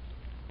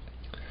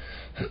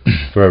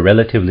 For a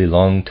relatively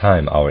long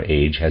time our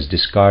age has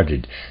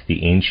discarded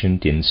the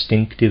ancient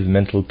instinctive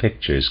mental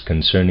pictures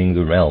concerning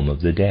the realm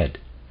of the dead,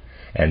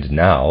 and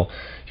now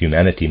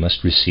humanity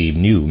must receive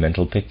new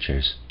mental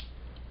pictures.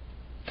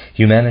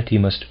 Humanity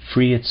must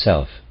free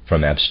itself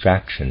from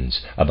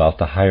abstractions about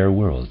the higher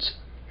worlds,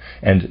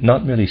 and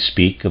not merely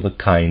speak of a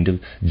kind of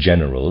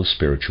general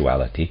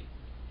spirituality.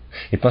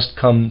 It must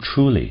come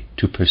truly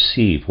to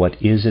perceive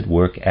what is at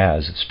work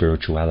as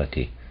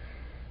spirituality.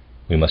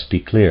 We must be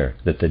clear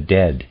that the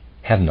dead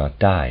have not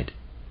died.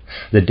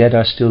 The dead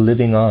are still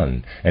living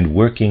on and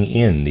working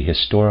in the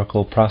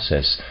historical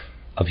process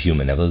of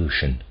human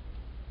evolution.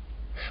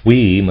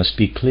 We must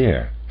be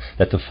clear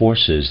that the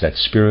forces that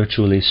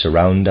spiritually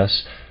surround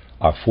us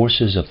are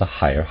forces of the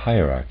higher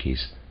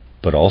hierarchies,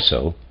 but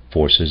also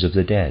forces of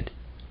the dead.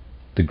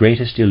 The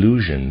greatest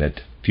illusion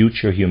that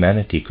future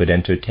humanity could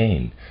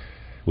entertain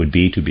would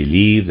be to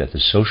believe that the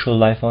social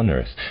life on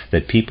earth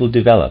that people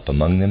develop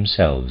among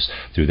themselves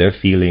through their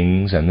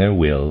feelings and their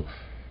will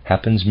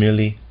happens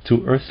merely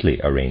through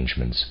earthly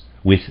arrangements,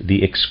 with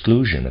the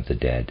exclusion of the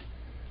dead.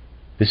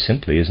 This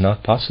simply is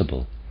not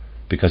possible,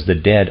 because the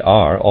dead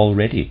are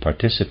already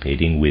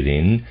participating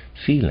within,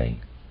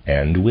 feeling,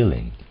 and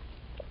willing.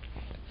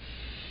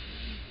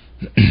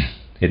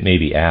 It may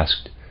be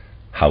asked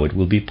how it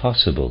will be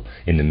possible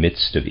in the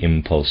midst of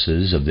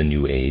impulses of the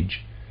new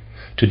age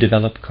to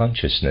develop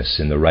consciousness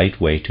in the right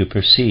way to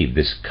perceive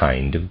this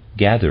kind of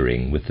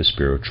gathering with the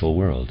spiritual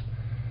world.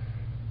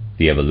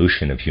 The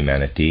evolution of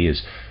humanity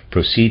is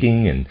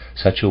proceeding in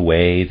such a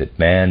way that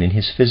man in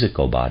his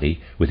physical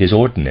body, with his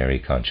ordinary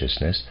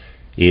consciousness,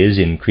 is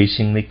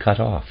increasingly cut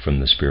off from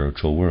the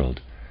spiritual world.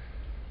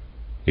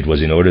 It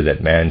was in order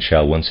that man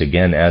shall once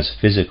again, as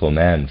physical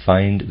man,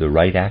 find the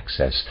right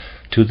access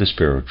to the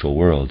spiritual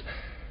world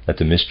that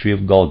the mystery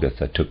of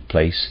Golgotha took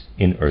place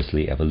in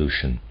earthly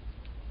evolution.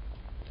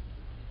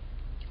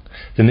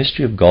 The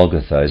mystery of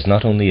Golgotha is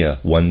not only a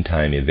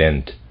one-time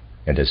event,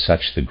 and as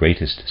such the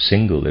greatest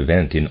single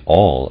event in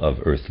all of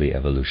earthly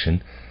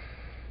evolution.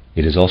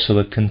 It is also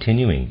a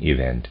continuing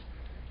event,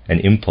 an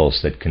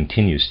impulse that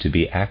continues to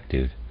be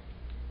active.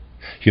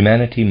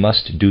 Humanity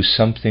must do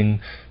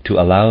something to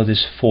allow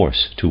this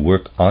force to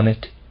work on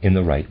it in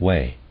the right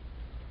way.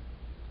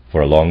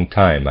 For a long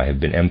time I have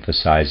been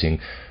emphasizing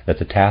that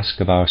the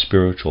task of our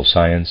spiritual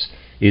science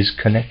is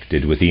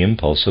connected with the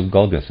impulse of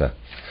Golgotha,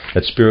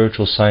 that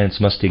spiritual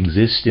science must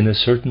exist in a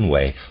certain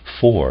way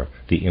for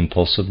the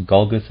impulse of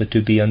Golgotha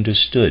to be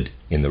understood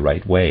in the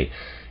right way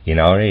in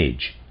our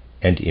age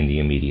and in the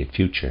immediate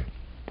future.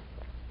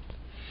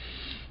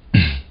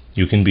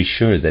 You can be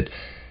sure that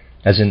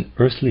as an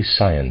earthly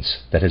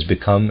science that has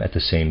become at the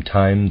same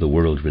time the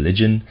world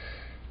religion,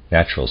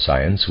 natural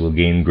science will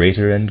gain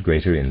greater and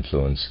greater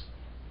influence.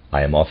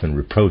 I am often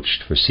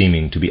reproached for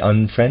seeming to be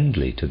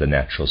unfriendly to the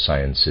natural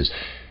sciences,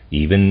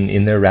 even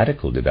in their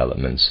radical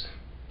developments,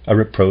 a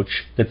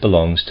reproach that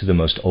belongs to the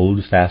most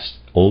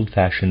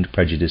old-fashioned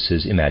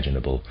prejudices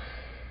imaginable,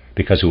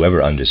 because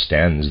whoever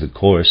understands the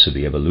course of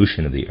the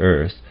evolution of the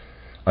earth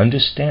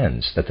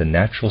understands that the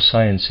natural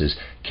sciences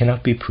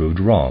cannot be proved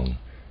wrong,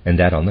 and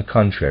that, on the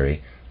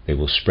contrary, they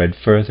will spread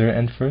further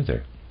and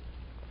further.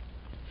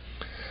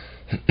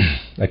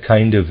 A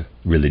kind of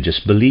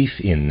religious belief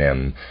in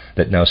them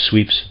that now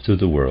sweeps through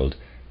the world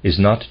is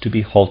not to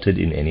be halted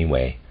in any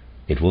way.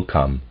 It will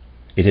come,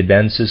 It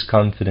advances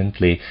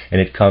confidently,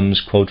 and it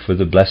comes, quote, for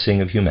the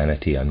blessing of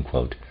humanity,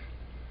 unquote.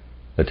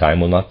 The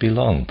time will not be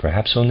long,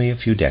 perhaps only a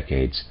few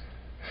decades,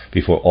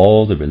 before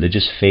all the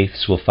religious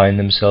faiths will find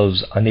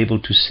themselves unable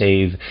to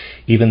save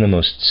even the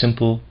most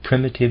simple,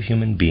 primitive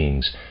human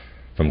beings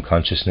from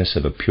consciousness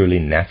of a purely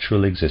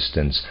natural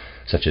existence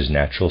such as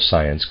natural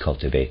science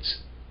cultivates.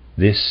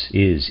 This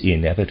is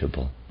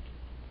inevitable.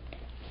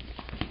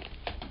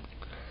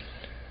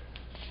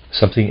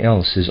 Something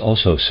else is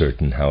also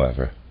certain,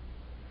 however.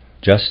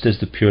 Just as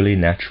the purely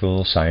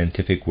natural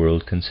scientific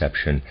world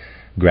conception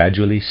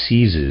gradually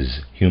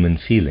seizes human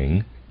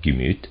feeling,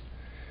 Gemüt,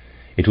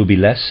 it will be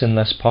less and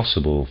less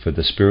possible for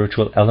the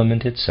spiritual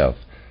element itself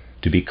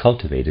to be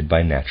cultivated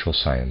by natural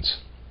science.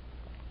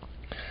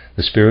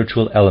 The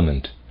spiritual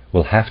element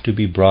will have to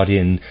be brought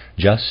in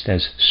just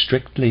as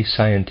strictly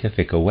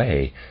scientific a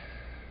way,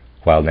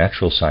 while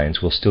natural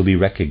science will still be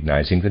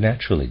recognizing the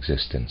natural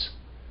existence.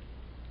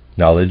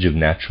 Knowledge of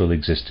natural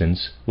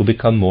existence will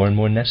become more and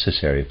more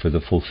necessary for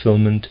the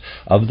fulfillment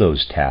of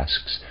those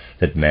tasks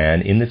that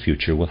man in the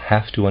future will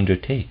have to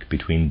undertake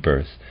between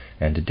birth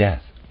and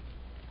death.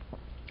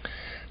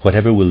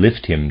 Whatever will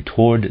lift him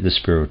toward the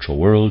spiritual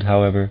world,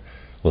 however,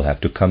 will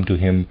have to come to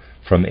him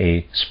from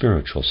a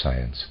spiritual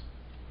science.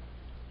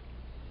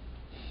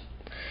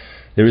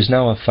 There is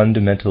now a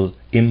fundamental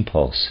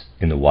impulse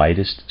in the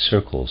widest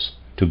circles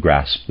to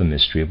grasp the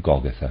mystery of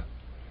Golgotha.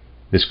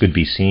 This could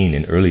be seen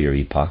in earlier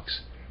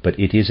epochs, but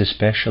it is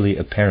especially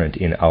apparent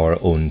in our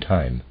own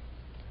time.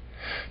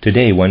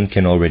 Today one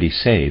can already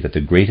say that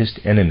the greatest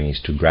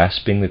enemies to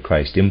grasping the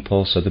Christ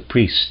impulse are the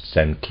priests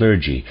and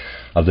clergy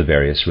of the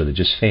various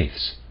religious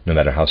faiths, no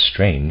matter how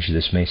strange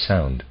this may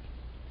sound.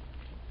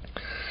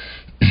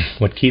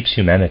 What keeps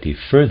humanity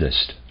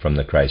furthest from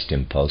the Christ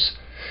impulse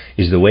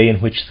is the way in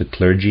which the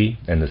clergy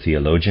and the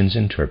theologians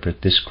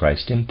interpret this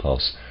Christ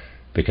impulse,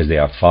 because they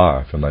are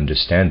far from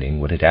understanding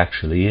what it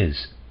actually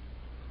is.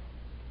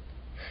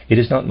 It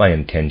is not my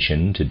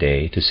intention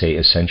today to say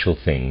essential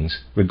things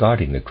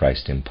regarding the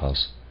Christ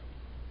impulse.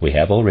 We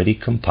have already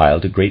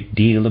compiled a great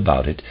deal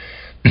about it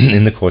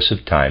in the course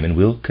of time, and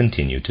will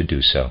continue to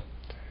do so.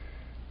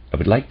 I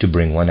would like to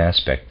bring one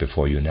aspect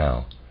before you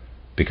now,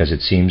 because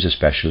it seems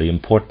especially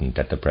important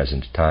at the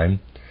present time,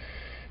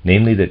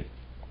 namely that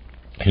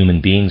human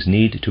beings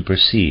need to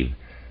perceive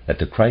that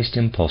the Christ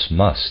impulse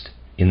must,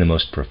 in the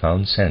most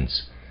profound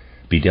sense,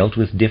 be dealt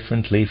with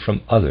differently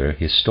from other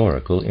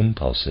historical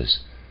impulses.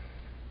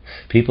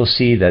 People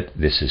see that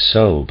this is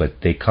so,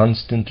 but they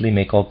constantly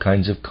make all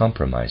kinds of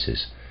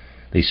compromises.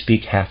 They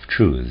speak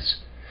half-truths.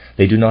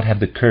 They do not have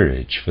the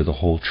courage for the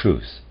whole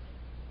truth.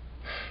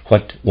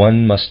 What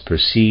one must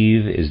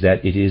perceive is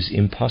that it is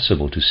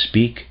impossible to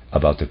speak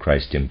about the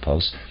Christ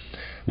impulse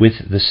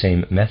with the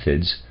same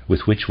methods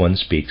with which one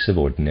speaks of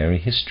ordinary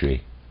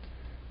history.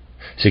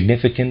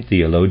 Significant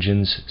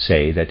theologians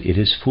say that it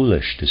is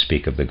foolish to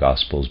speak of the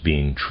Gospels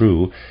being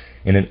true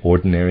in an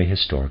ordinary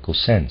historical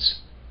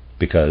sense,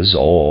 because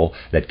all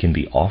that can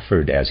be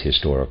offered as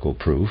historical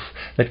proof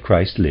that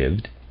Christ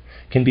lived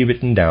can be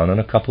written down on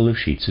a couple of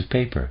sheets of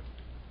paper.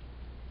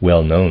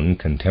 Well-known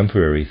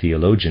contemporary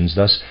theologians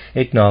thus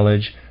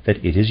acknowledge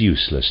that it is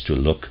useless to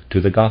look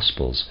to the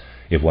Gospels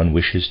if one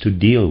wishes to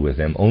deal with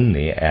them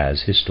only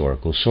as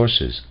historical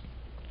sources.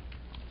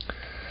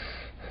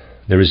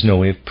 There is no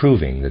way of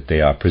proving that they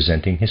are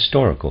presenting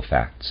historical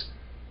facts.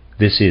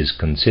 This is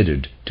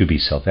considered to be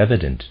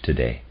self-evident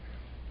today.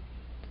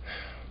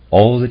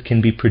 All that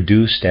can be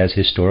produced as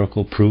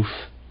historical proof,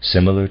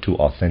 similar to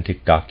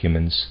authentic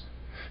documents,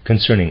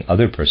 concerning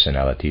other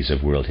personalities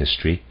of world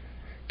history,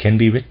 can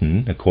be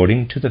written,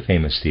 according to the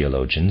famous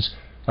theologians,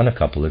 on a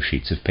couple of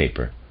sheets of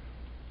paper.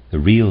 The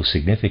real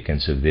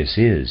significance of this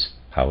is,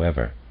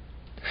 however,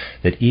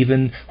 that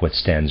even what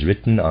stands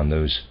written on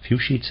those few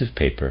sheets of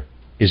paper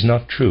is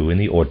not true in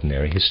the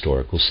ordinary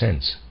historical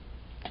sense.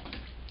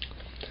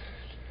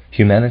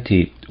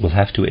 Humanity will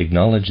have to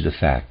acknowledge the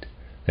fact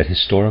that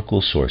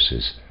historical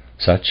sources,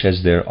 such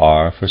as there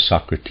are for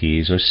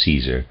Socrates or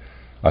Caesar,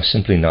 are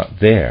simply not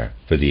there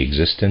for the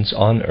existence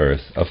on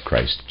earth of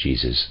Christ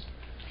Jesus.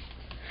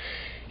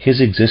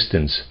 His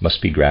existence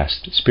must be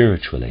grasped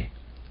spiritually.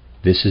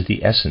 This is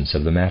the essence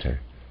of the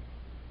matter.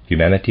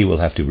 Humanity will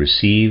have to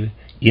receive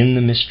in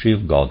the mystery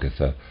of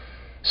Golgotha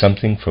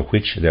something for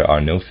which there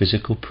are no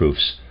physical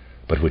proofs,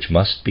 but which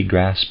must be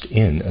grasped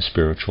in a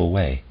spiritual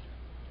way.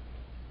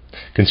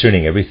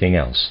 Concerning everything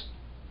else,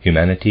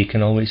 humanity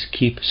can always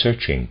keep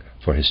searching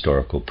for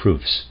historical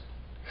proofs.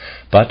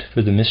 But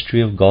for the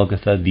mystery of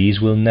Golgotha, these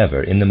will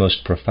never, in the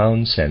most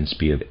profound sense,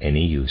 be of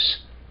any use.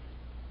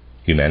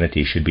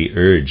 Humanity should be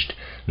urged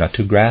not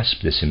to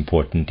grasp this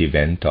important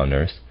event on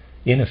earth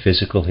in a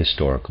physical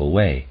historical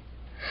way,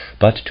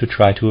 but to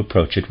try to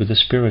approach it with a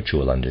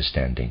spiritual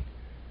understanding.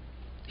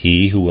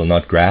 He who will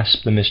not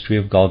grasp the mystery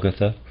of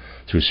Golgotha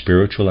through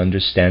spiritual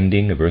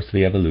understanding of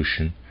earthly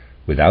evolution,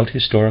 without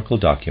historical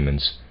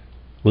documents,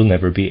 will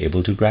never be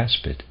able to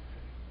grasp it.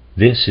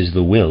 This is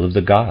the will of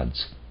the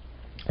gods,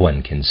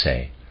 one can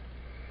say.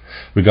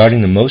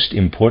 Regarding the most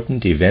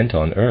important event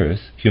on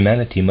earth,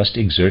 humanity must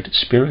exert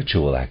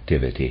spiritual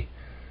activity.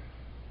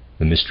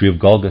 The mystery of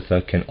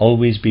Golgotha can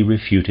always be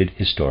refuted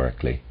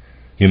historically.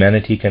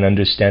 Humanity can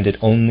understand it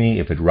only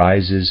if it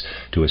rises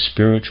to a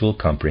spiritual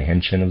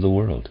comprehension of the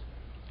world.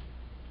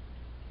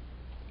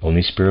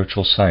 Only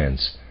spiritual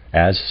science,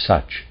 as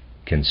such,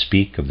 can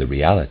speak of the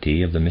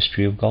reality of the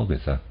mystery of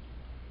Golgotha.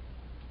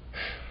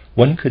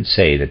 One could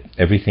say that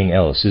everything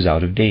else is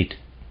out of date.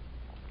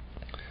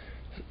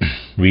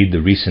 Read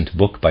the recent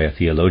book by a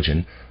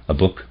theologian, a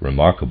book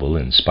remarkable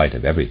in spite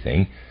of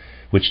everything,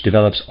 which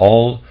develops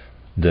all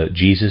the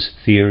Jesus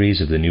theories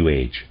of the New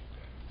Age,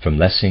 from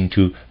Lessing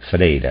to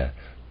Freda.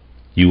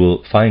 You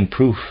will find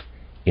proof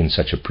in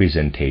such a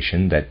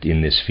presentation that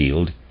in this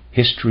field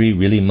history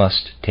really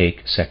must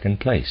take second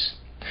place,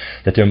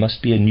 that there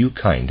must be a new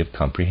kind of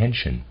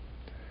comprehension.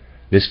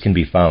 This can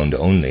be found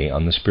only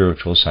on the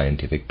spiritual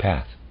scientific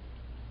path.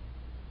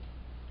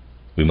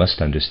 We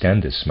must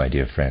understand this, my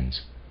dear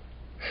friends.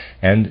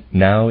 And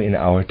now in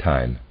our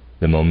time,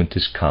 the moment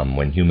has come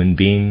when human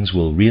beings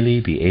will really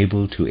be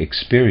able to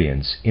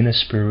experience in a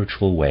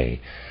spiritual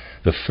way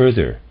the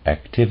further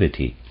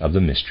activity of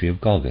the mystery of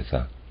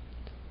Golgotha.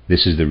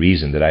 This is the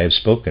reason that I have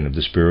spoken of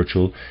the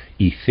spiritual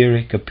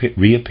etheric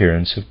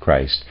reappearance of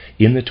Christ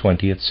in the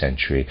 20th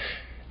century,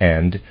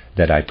 and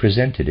that I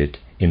presented it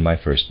in my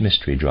first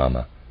mystery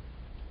drama.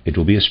 It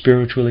will be a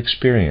spiritual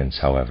experience,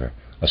 however,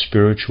 a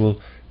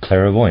spiritual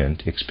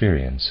clairvoyant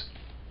experience.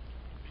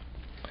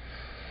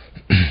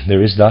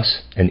 There is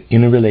thus an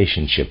inner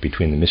relationship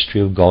between the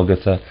mystery of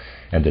Golgotha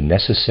and the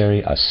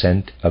necessary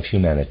ascent of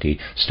humanity,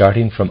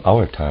 starting from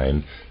our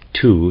time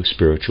to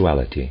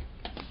spirituality.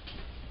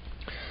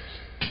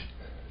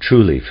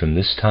 Truly, from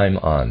this time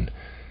on,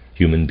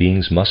 human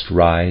beings must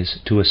rise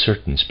to a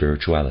certain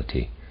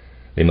spirituality.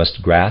 They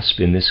must grasp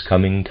in this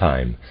coming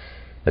time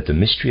that the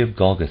mystery of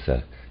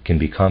Golgotha can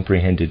be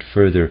comprehended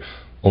further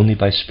only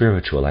by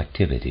spiritual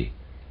activity,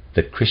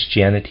 that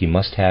Christianity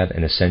must have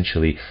an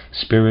essentially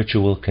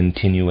spiritual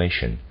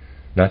continuation,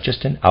 not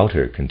just an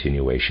outer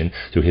continuation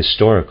through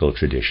historical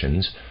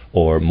traditions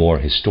or more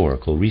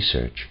historical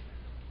research.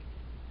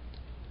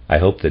 I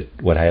hope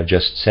that what I have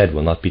just said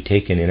will not be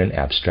taken in an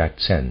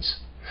abstract sense,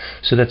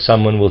 so that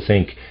someone will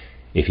think,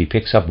 if he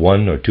picks up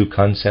one or two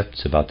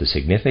concepts about the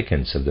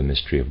significance of the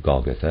mystery of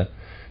Golgotha,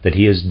 that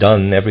he has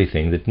done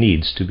everything that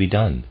needs to be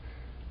done.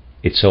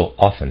 It so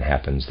often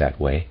happens that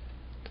way.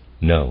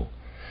 No,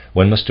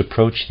 one must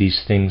approach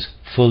these things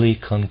fully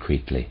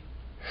concretely.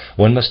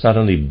 One must not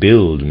only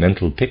build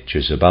mental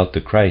pictures about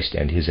the Christ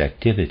and his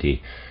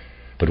activity,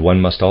 but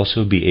one must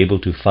also be able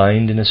to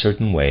find in a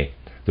certain way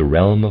the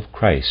realm of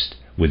Christ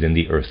within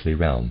the earthly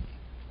realm.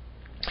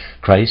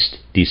 Christ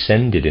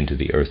descended into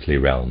the earthly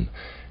realm,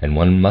 and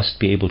one must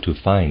be able to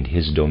find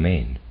his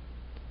domain.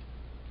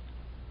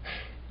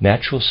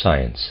 Natural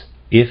science,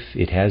 if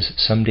it has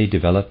someday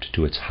developed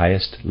to its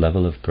highest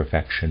level of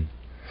perfection,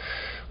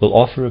 will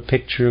offer a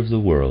picture of the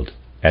world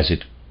as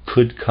it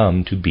could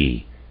come to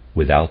be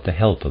without the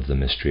help of the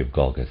mystery of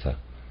Golgotha.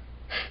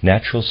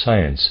 Natural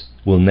science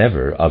will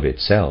never, of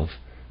itself,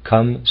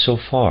 come so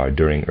far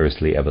during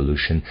earthly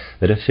evolution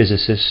that a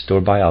physicist or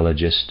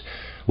biologist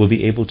will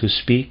be able to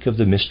speak of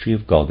the mystery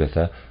of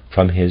Golgotha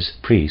from his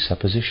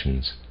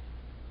presuppositions.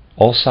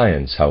 All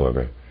science,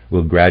 however,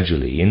 will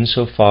gradually,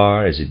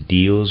 insofar as it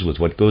deals with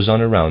what goes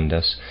on around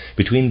us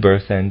between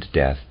birth and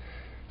death,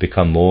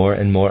 become more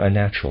and more a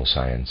natural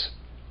science.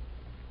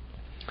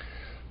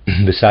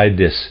 Beside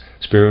this,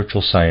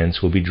 spiritual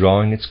science will be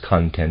drawing its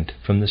content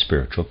from the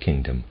spiritual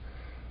kingdom.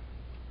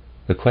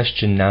 The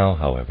question now,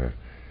 however,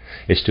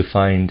 is to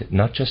find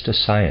not just a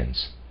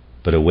science,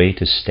 but a way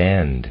to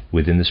stand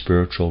within the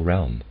spiritual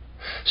realm,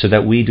 so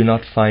that we do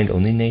not find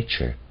only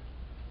nature.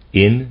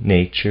 In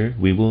nature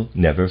we will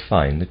never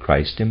find the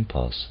Christ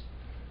impulse.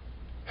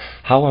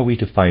 How are we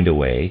to find a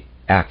way,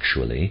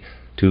 actually,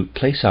 to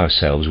place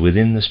ourselves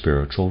within the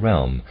spiritual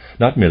realm,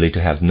 not merely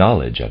to have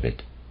knowledge of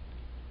it?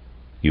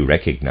 You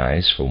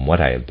recognize from what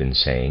I have been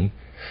saying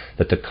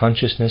that the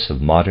consciousness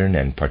of modern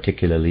and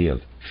particularly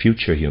of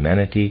future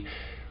humanity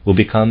will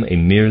become a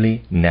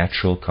merely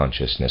natural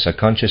consciousness, a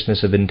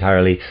consciousness of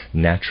entirely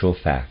natural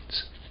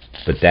facts.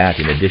 But that,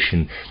 in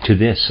addition to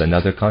this,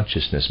 another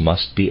consciousness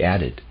must be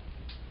added.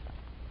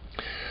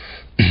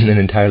 An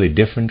entirely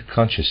different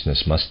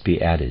consciousness must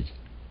be added.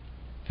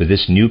 For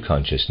this new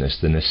consciousness,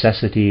 the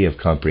necessity of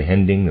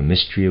comprehending the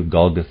mystery of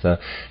Golgotha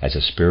as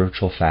a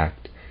spiritual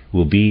fact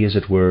will be, as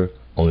it were,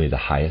 only the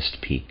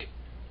highest peak.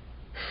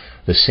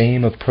 The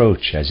same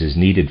approach as is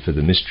needed for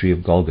the mystery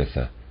of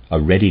Golgotha, a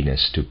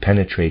readiness to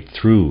penetrate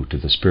through to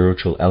the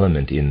spiritual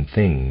element in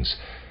things,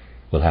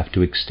 will have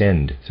to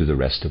extend through the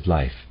rest of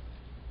life.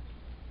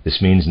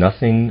 This means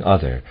nothing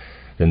other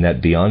than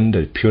that beyond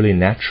a purely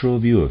natural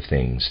view of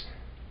things,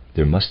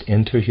 there must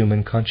enter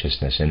human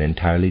consciousness an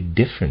entirely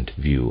different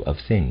view of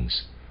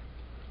things.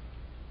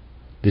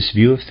 This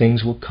view of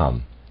things will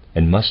come,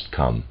 and must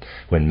come,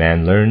 when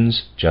man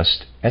learns,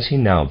 just as he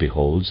now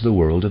beholds the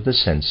world of the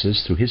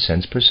senses through his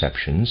sense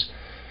perceptions,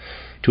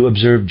 to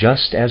observe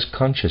just as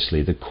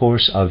consciously the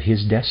course of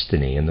his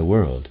destiny in the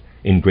world,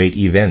 in great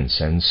events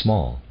and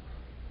small.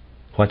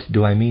 What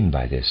do I mean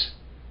by this?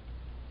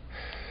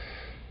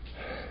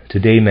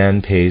 Today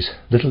man pays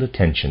little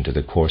attention to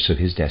the course of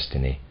his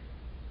destiny.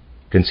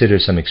 Consider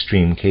some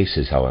extreme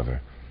cases,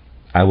 however.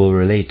 I will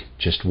relate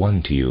just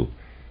one to you,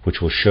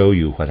 which will show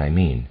you what I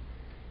mean.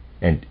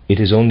 And it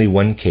is only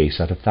one case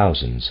out of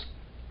thousands.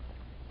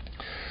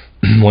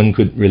 One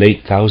could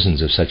relate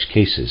thousands of such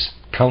cases,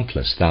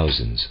 countless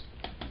thousands.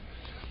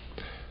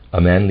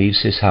 A man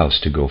leaves his house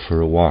to go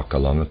for a walk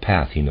along a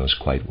path he knows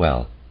quite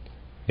well.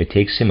 It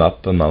takes him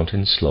up a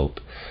mountain slope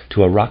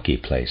to a rocky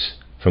place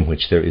from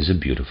which there is a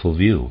beautiful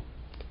view.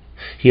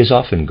 He has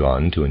often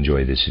gone to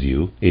enjoy this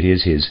view. It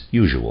is his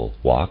usual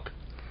walk.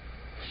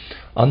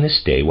 On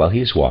this day, while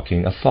he is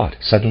walking, a thought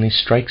suddenly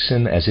strikes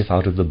him as if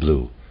out of the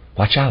blue.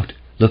 "Watch out!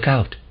 Look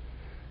out!"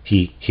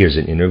 He hears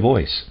an inner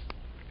voice,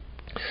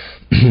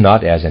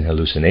 not as an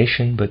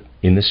hallucination, but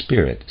in the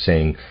spirit,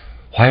 saying,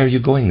 "Why are you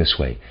going this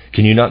way?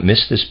 Can you not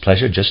miss this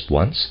pleasure just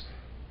once?"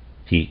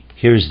 He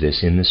hears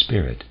this in the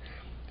spirit.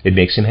 It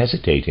makes him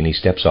hesitate, and he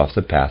steps off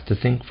the path to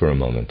think for a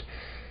moment.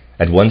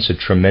 At once a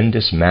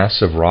tremendous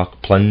mass of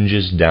rock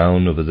plunges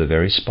down over the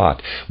very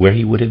spot where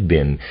he would have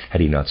been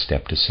had he not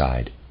stepped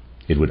aside.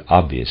 It would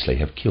obviously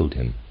have killed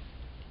him.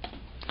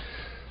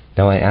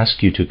 Now I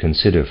ask you to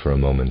consider for a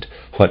moment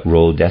what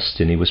role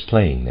destiny was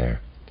playing there.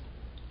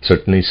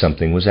 Certainly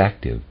something was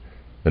active.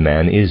 The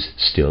man is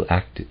still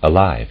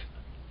alive.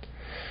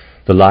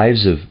 The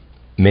lives of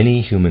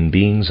many human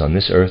beings on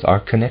this earth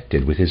are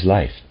connected with his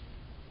life.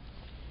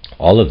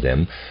 All of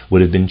them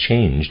would have been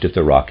changed if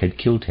the rock had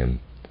killed him.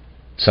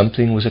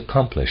 Something was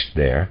accomplished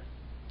there.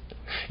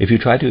 If you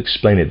try to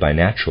explain it by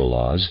natural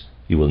laws,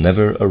 you will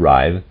never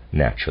arrive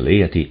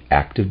naturally at the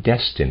act of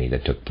destiny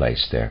that took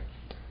place there.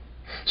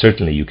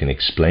 Certainly you can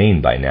explain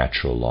by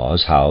natural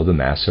laws how the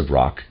mass of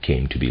rock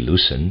came to be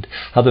loosened,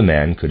 how the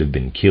man could have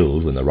been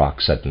killed when the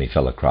rock suddenly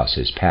fell across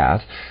his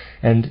path,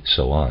 and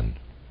so on.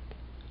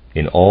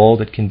 In all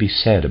that can be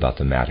said about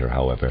the matter,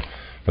 however,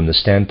 from the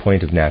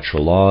standpoint of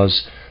natural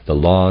laws, the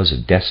laws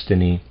of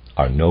destiny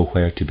are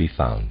nowhere to be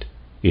found.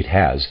 It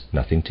has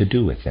nothing to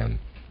do with them.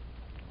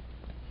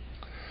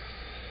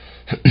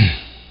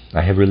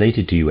 I have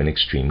related to you an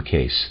extreme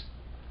case,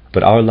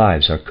 but our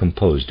lives are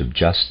composed of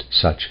just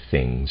such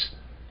things,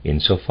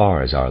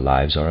 insofar as our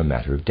lives are a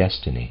matter of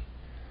destiny.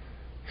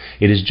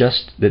 It is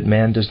just that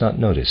man does not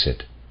notice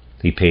it.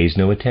 He pays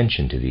no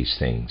attention to these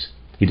things.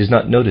 He does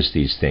not notice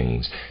these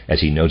things as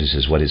he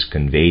notices what is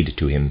conveyed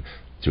to him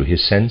through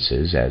his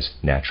senses as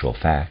natural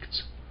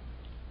facts.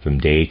 From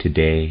day to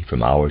day,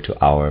 from hour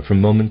to hour,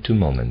 from moment to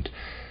moment,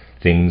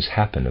 things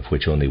happen of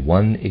which only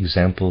one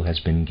example has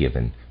been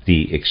given,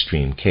 the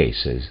extreme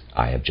case as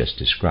I have just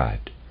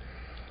described.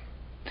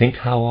 Think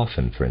how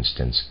often, for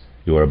instance,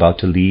 you are about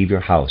to leave your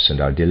house and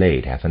are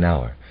delayed half an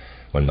hour.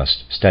 One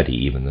must study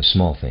even the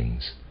small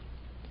things.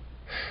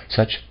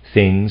 Such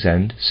things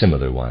and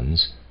similar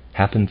ones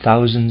happen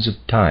thousands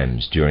of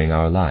times during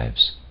our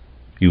lives.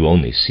 You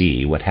only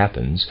see what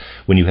happens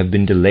when you have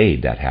been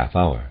delayed that half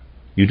hour.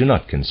 You do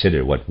not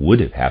consider what would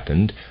have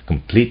happened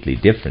completely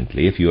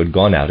differently if you had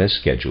gone out as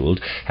scheduled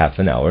half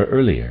an hour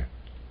earlier.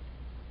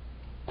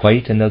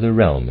 Quite another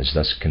realm is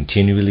thus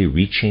continually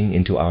reaching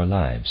into our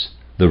lives,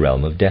 the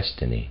realm of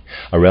destiny,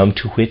 a realm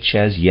to which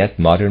as yet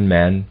modern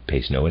man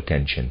pays no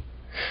attention,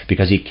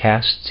 because he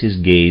casts his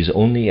gaze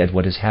only at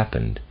what has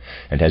happened,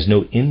 and has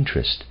no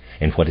interest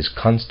in what is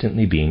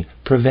constantly being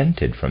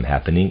prevented from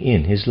happening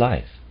in his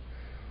life.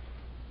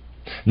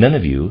 None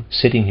of you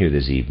sitting here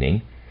this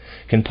evening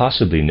can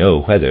possibly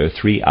know whether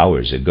 3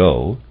 hours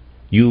ago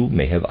you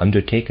may have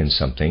undertaken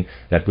something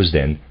that was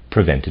then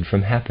prevented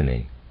from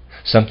happening,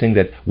 something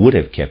that would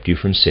have kept you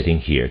from sitting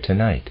here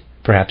tonight,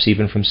 perhaps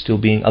even from still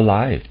being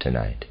alive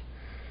tonight.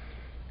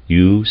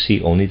 You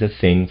see only the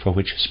thing for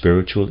which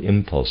spiritual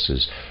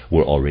impulses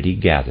were already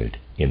gathered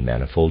in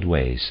manifold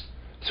ways,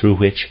 through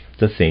which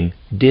the thing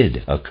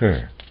did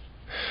occur.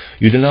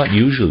 You do not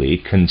usually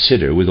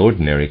consider with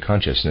ordinary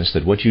consciousness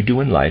that what you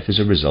do in life is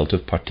a result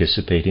of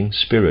participating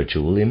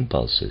spiritual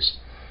impulses.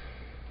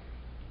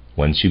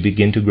 Once you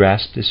begin to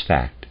grasp this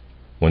fact,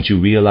 once you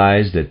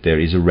realize that there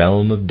is a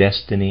realm of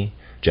destiny,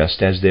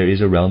 just as there is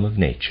a realm of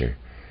nature,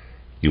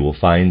 you will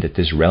find that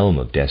this realm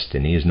of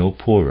destiny is no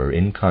poorer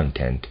in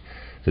content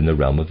than the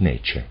realm of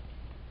nature.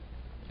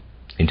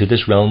 Into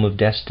this realm of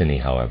destiny,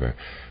 however,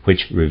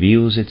 which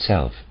reveals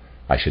itself,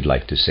 I should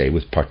like to say,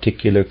 with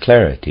particular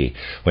clarity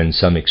when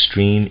some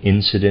extreme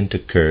incident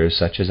occurs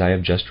such as I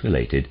have just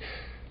related,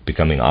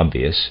 becoming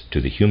obvious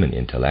to the human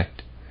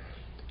intellect,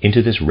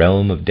 into this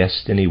realm of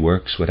destiny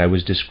works what I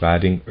was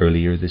describing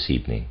earlier this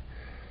evening.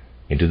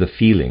 Into the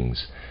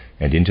feelings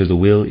and into the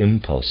will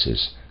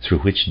impulses through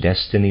which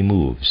destiny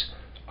moves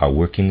are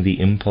working the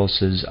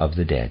impulses of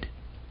the dead.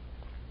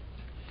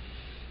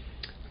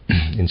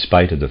 In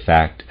spite of the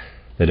fact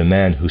that a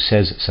man who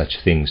says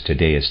such things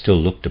today is still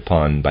looked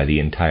upon by the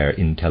entire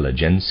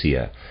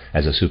intelligentsia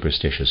as a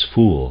superstitious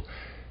fool,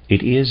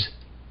 it is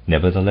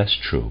nevertheless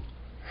true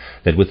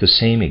that with the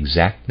same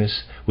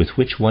exactness with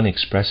which one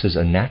expresses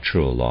a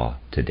natural law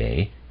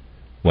today,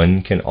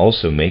 one can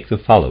also make the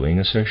following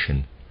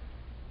assertion.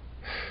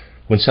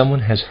 When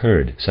someone has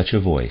heard such a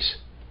voice,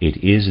 it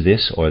is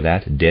this or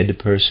that dead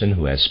person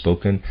who has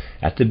spoken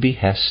at the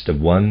behest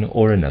of one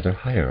or another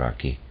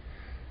hierarchy.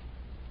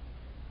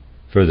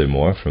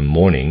 Furthermore, from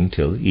morning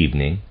till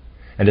evening,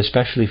 and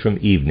especially from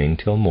evening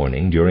till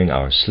morning during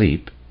our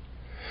sleep,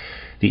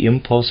 the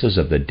impulses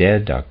of the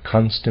dead are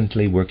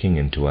constantly working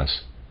into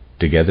us,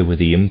 together with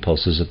the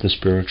impulses of the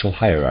spiritual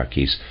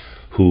hierarchies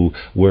who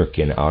work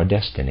in our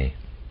destiny.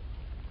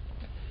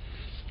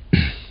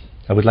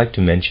 I would like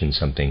to mention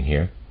something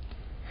here.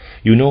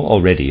 You know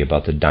already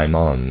about the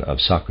daimon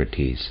of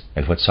Socrates,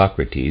 and what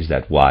Socrates,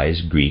 that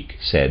wise Greek,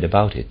 said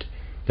about it,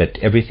 that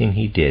everything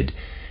he did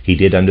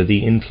under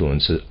the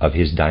influence of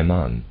his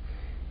daimon.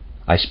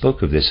 I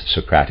spoke of this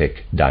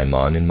Socratic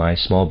daimon in my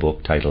small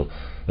book titled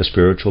The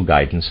Spiritual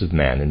Guidance of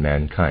Man and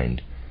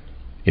Mankind,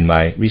 in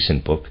my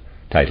recent book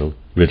titled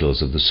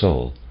Riddles of the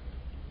Soul.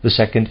 The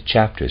second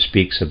chapter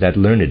speaks of that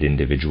learned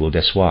individual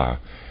Dessoir,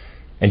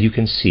 and you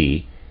can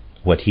see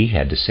what he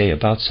had to say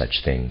about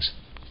such things.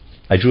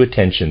 I drew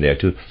attention there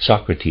to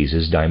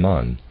Socrates'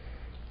 daimon.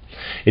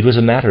 It was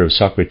a matter of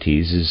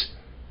Socrates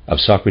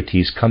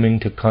coming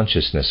to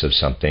consciousness of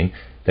something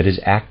that is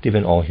active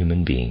in all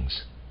human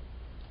beings.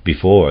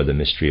 Before the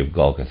mystery of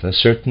Golgotha,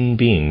 certain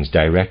beings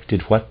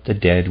directed what the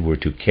dead were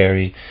to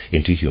carry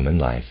into human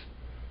life.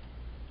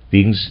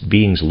 These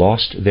beings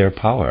lost their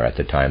power at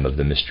the time of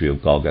the mystery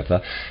of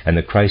Golgotha, and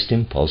the Christ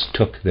impulse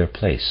took their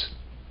place.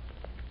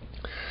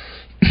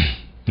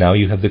 Now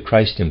you have the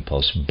Christ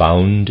impulse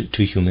bound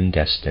to human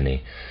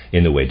destiny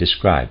in the way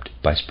described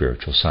by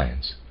spiritual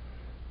science.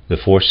 The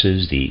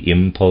forces, the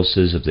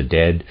impulses of the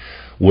dead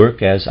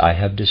work as I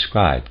have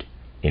described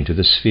into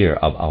the sphere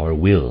of our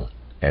will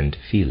and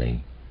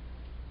feeling.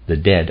 The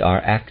dead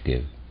are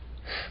active,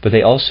 but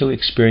they also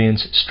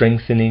experience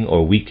strengthening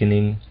or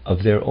weakening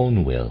of their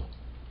own will.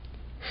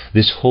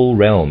 This whole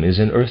realm is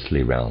an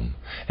earthly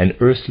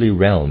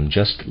realm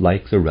just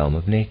like the realm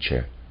of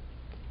nature.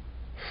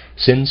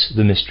 Since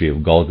the mystery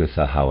of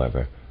Golgotha,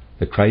 however,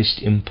 the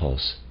Christ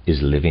impulse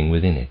is living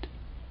within it.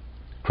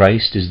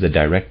 Christ is the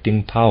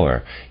directing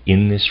power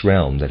in this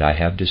realm that I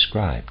have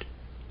described.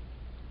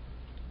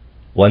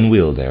 One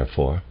will,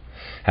 therefore,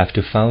 have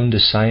to found a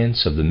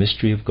science of the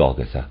mystery of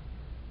Golgotha.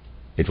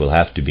 It will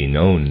have to be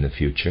known in the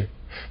future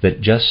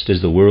that just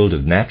as the world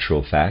of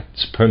natural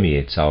facts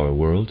permeates our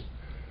world,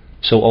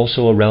 so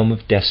also a realm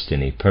of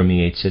destiny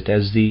permeates it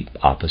as the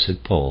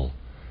opposite pole.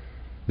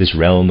 This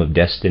realm of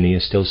destiny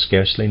is still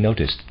scarcely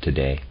noticed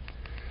today.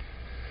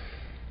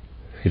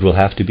 It will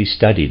have to be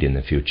studied in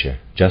the future,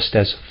 just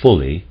as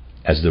fully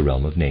as the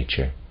realm of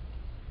nature.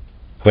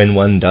 When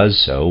one does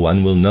so,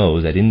 one will know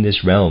that in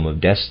this realm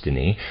of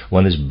destiny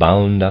one is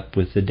bound up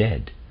with the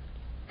dead.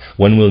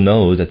 One will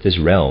know that this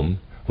realm,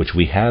 which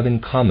we have in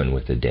common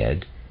with the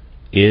dead,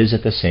 is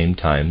at the same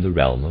time the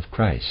realm of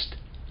Christ.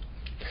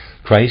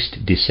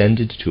 Christ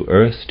descended to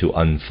earth to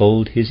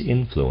unfold his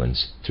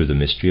influence through the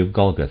mystery of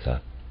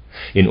Golgotha,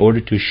 in order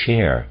to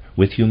share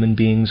with human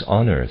beings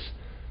on earth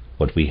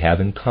what we have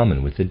in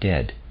common with the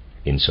dead,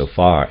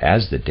 insofar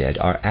as the dead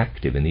are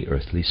active in the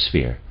earthly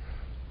sphere.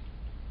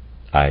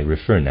 I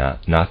refer now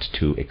not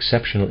to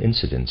exceptional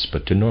incidents,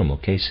 but to normal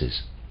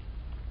cases.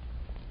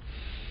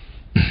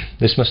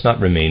 This must not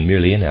remain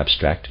merely an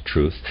abstract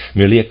truth,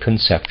 merely a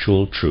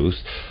conceptual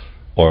truth,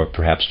 or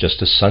perhaps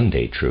just a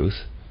Sunday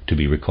truth, to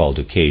be recalled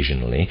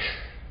occasionally,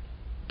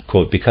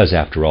 quote, because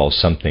after all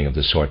something of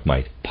the sort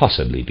might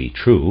possibly be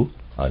true,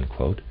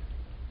 unquote.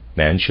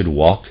 Man should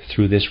walk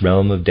through this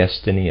realm of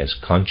destiny as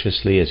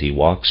consciously as he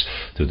walks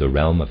through the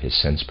realm of his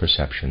sense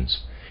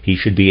perceptions. He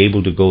should be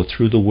able to go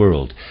through the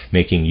world,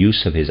 making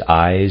use of his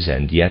eyes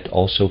and yet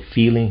also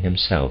feeling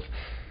himself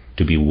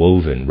to be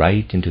woven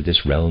right into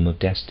this realm of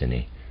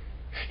destiny.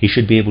 He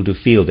should be able to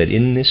feel that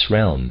in this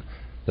realm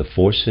the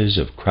forces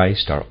of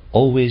Christ are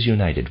always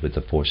united with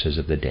the forces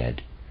of the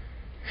dead.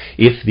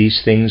 If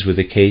these things were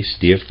the case,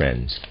 dear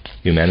friends,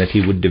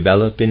 humanity would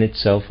develop in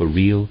itself a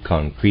real,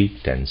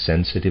 concrete, and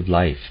sensitive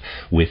life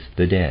with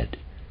the dead.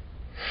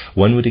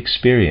 One would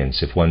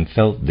experience, if one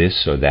felt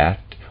this or that,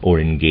 or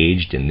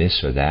engaged in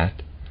this or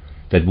that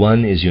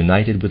one is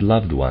united with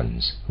loved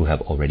ones who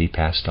have already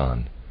passed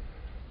on.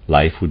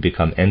 Life would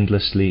become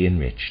endlessly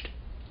enriched.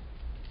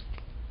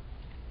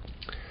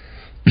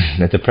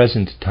 At the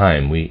present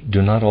time, we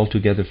do not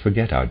altogether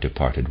forget our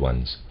departed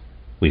ones.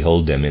 We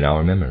hold them in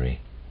our memory.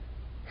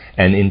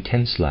 An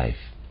intense life,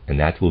 and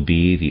that will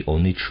be the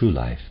only true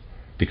life,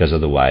 because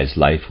otherwise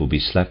life will be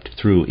slept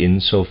through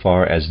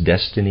insofar as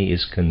destiny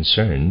is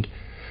concerned,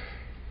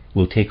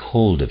 will take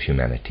hold of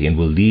humanity and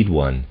will lead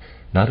one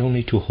not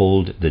only to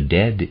hold the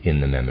dead in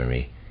the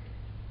memory,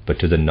 but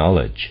to the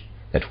knowledge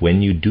that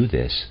when you do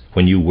this,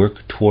 when you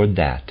work toward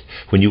that,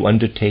 when you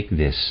undertake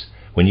this,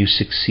 when you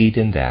succeed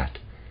in that,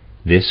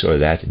 this or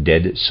that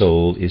dead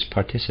soul is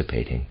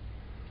participating.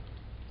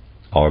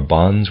 Our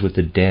bonds with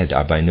the dead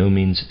are by no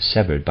means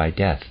severed by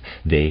death.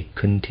 They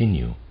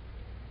continue.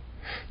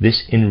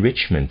 This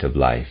enrichment of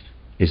life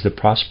is the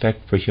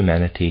prospect for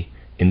humanity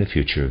in the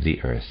future of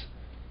the earth.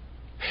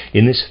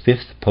 In this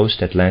fifth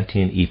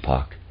post-Atlantean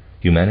epoch,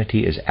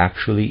 humanity is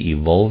actually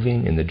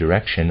evolving in the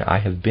direction I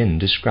have been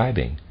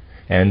describing.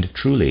 And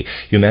truly,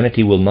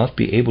 humanity will not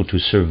be able to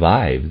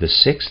survive the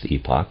sixth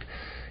epoch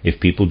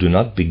if people do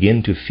not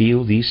begin to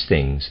feel these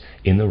things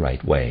in the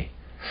right way,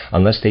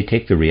 unless they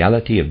take the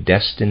reality of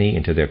destiny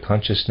into their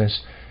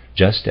consciousness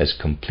just as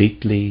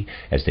completely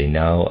as they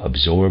now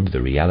absorb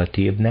the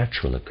reality of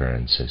natural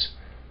occurrences.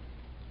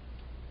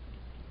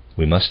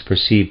 We must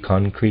perceive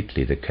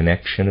concretely the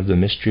connection of the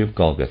mystery of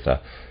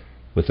Golgotha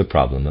with the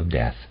problem of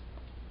death.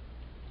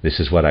 This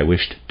is what I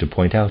wished to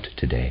point out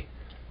today.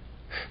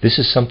 This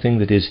is something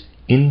that is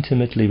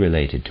intimately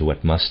related to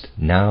what must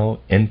now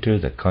enter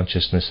the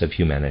consciousness of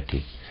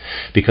humanity,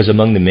 because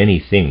among the many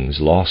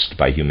things lost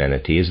by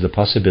humanity is the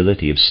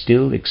possibility of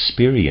still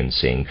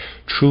experiencing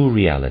true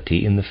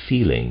reality in the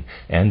feeling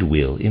and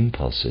will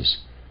impulses.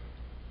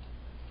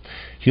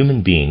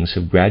 Human beings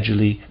have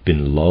gradually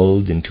been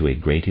lulled into a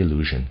great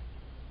illusion,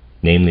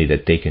 namely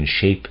that they can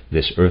shape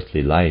this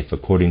earthly life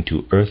according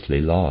to earthly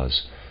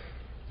laws.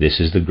 This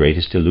is the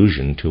greatest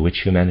illusion to which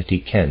humanity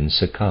can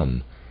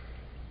succumb.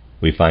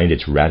 We find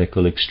its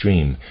radical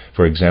extreme,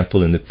 for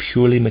example, in the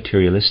purely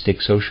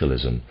materialistic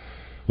socialism,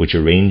 which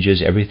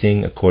arranges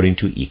everything according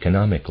to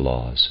economic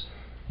laws,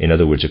 in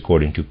other words,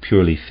 according to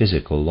purely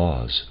physical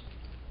laws.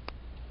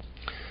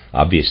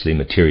 Obviously,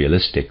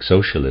 materialistic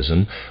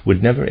socialism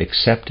would never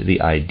accept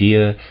the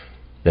idea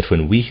that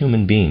when we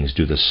human beings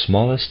do the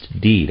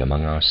smallest deed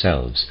among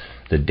ourselves,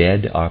 the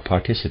dead are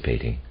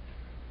participating.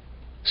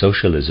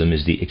 Socialism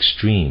is the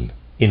extreme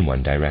in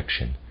one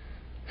direction.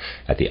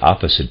 At the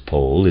opposite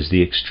pole is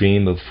the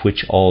extreme of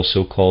which all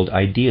so-called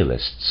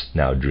idealists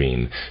now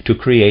dream, to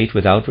create,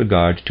 without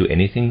regard to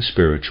anything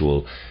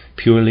spiritual,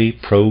 purely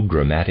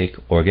programmatic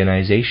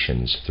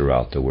organizations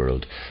throughout the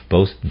world,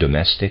 both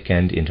domestic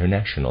and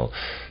international,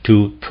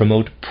 to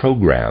promote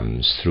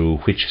programs through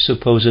which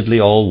supposedly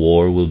all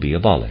war will be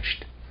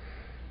abolished.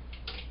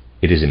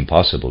 It is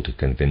impossible to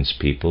convince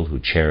people who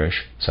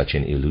cherish such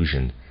an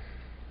illusion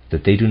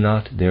that they do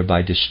not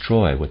thereby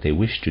destroy what they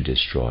wish to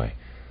destroy,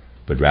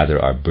 but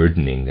rather are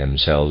burdening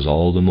themselves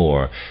all the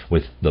more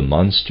with the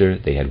monster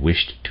they had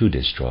wished to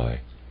destroy.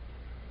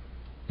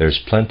 There is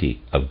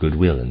plenty of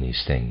goodwill in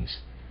these things.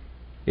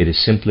 It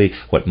is simply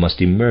what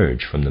must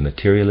emerge from the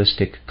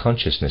materialistic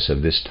consciousness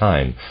of this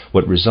time,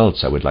 what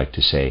results, I would like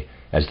to say,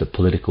 as the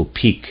political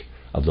peak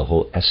of the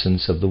whole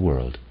essence of the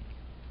world.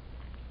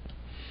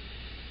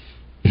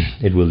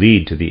 It will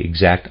lead to the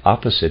exact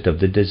opposite of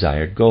the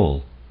desired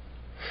goal.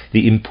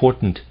 The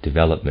important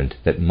development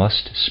that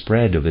must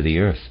spread over the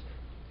earth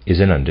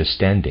is an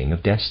understanding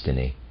of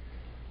destiny.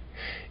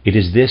 It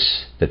is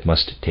this that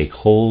must take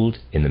hold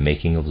in the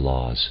making of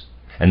laws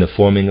and the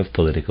forming of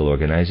political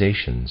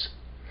organizations,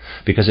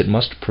 because it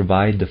must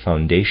provide the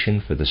foundation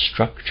for the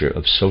structure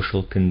of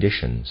social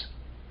conditions.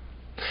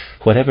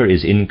 Whatever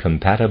is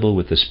incompatible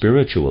with the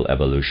spiritual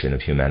evolution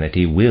of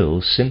humanity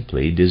will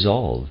simply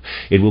dissolve.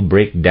 It will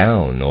break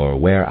down or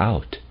wear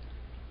out.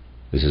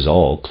 This is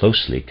all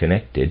closely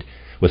connected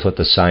with what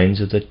the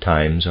signs of the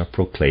times are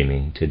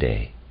proclaiming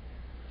today.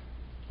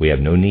 We have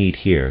no need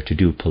here to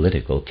do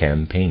political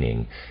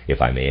campaigning,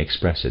 if I may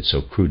express it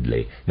so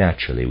crudely.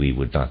 Naturally, we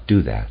would not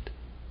do that.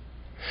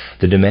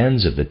 The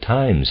demands of the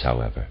times,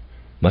 however,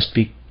 must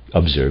be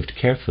observed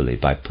carefully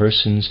by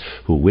persons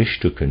who wish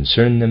to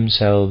concern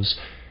themselves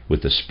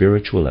with the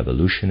spiritual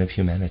evolution of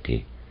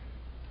humanity.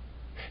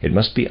 It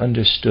must be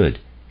understood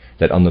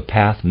that on the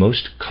path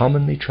most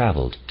commonly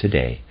traveled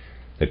today,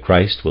 the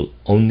Christ will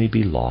only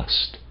be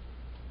lost.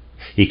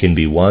 He can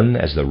be won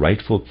as the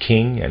rightful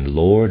King and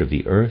Lord of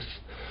the earth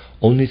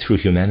only through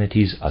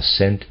humanity's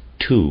ascent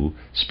to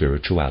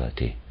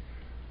spirituality.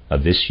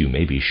 Of this you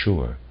may be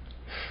sure.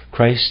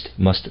 Christ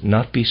must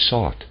not be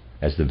sought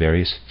as the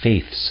various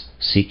faiths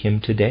seek him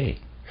today,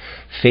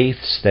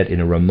 faiths that in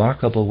a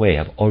remarkable way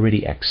have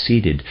already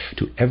acceded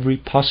to every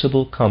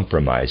possible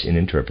compromise in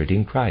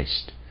interpreting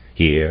Christ.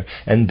 Here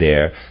and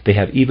there they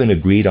have even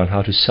agreed on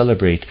how to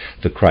celebrate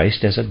the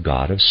Christ as a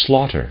god of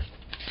slaughter.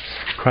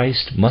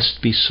 Christ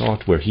must be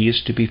sought where he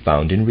is to be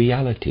found in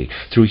reality,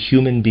 through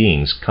human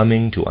beings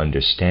coming to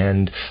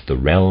understand the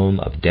realm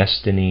of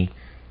destiny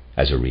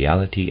as a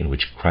reality in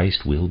which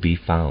Christ will be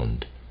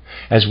found,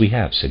 as we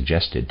have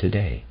suggested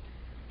today.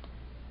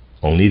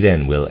 Only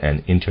then will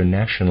an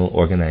international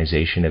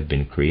organization have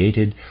been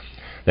created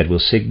that will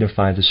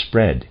signify the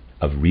spread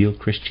of real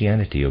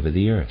Christianity over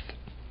the earth.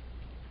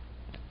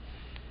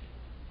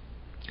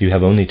 You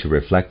have only to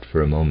reflect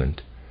for a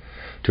moment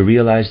to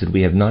realize that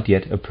we have not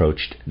yet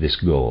approached this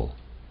goal.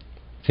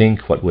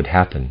 Think what would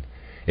happen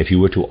if you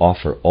were to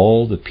offer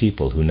all the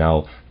people who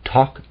now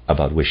talk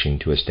about wishing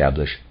to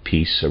establish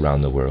peace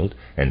around the world,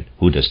 and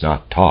who does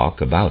not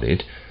talk about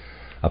it,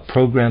 a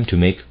program to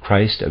make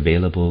Christ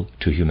available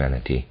to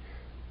humanity.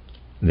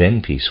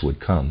 Then peace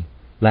would come,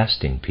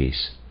 lasting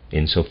peace,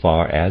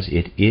 insofar as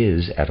it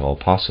is at all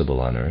possible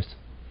on earth.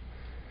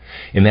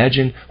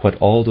 Imagine what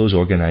all those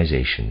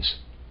organizations,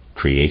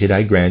 created,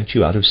 I grant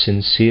you, out of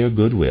sincere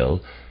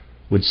goodwill,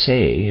 would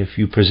say if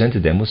you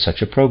presented them with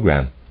such a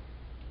program.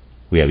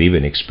 We have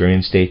even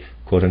experienced a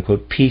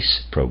quote-unquote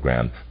peace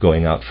program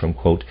going out from,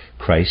 quote,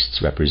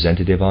 Christ's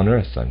representative on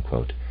earth,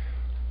 unquote.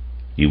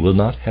 You will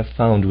not have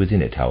found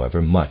within it,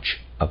 however, much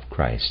of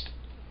Christ.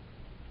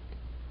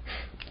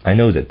 I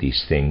know that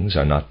these things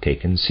are not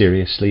taken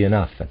seriously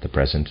enough at the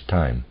present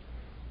time.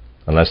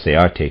 Unless they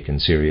are taken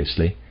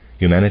seriously,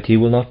 humanity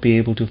will not be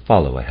able to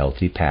follow a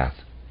healthy path.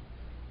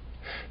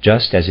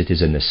 Just as it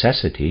is a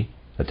necessity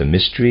that the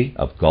mystery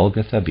of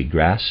Golgotha be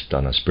grasped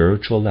on a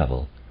spiritual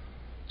level,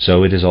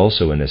 so it is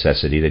also a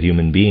necessity that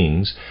human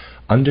beings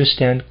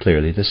understand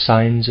clearly the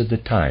signs of the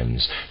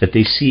times, that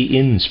they see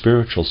in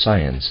spiritual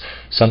science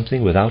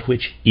something without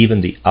which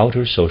even the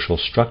outer social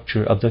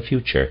structure of the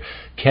future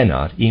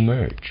cannot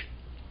emerge.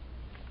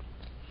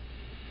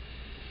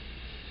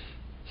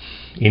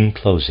 In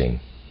closing,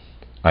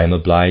 I am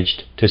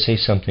obliged to say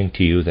something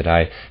to you that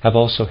I have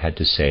also had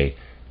to say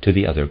to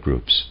the other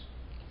groups.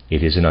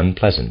 It is an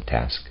unpleasant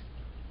task.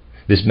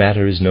 This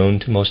matter is known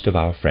to most of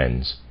our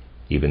friends.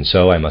 Even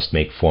so, I must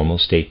make formal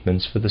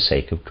statements for the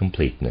sake of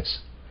completeness.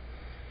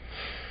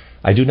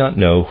 I do not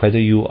know whether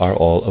you are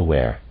all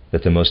aware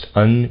that the most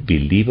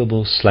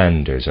unbelievable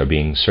slanders are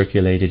being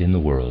circulated in the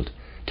world,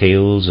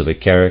 tales of a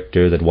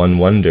character that one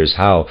wonders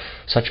how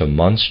such a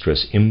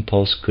monstrous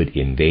impulse could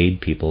invade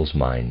people's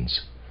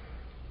minds.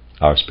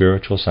 Our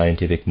spiritual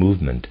scientific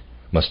movement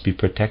must be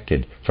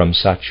protected from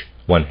such,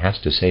 one has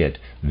to say it,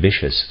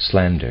 vicious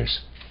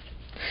slanders.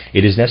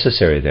 It is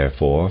necessary,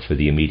 therefore, for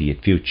the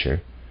immediate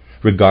future,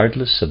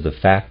 regardless of the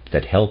fact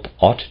that help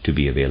ought to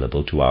be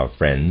available to our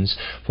friends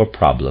for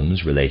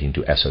problems relating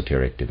to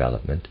esoteric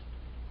development,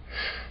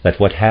 that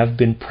what have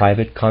been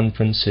private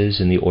conferences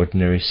in the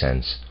ordinary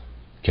sense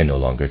can no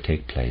longer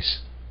take place.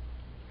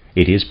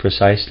 It is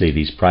precisely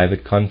these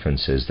private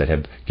conferences that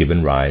have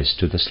given rise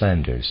to the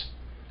slanders.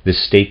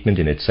 This statement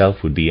in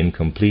itself would be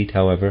incomplete,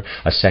 however.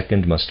 A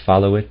second must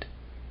follow it,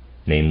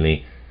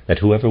 namely, that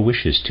whoever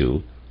wishes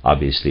to,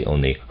 obviously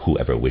only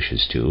whoever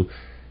wishes to,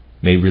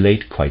 may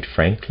relate quite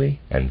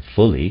frankly and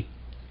fully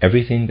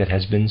everything that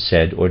has been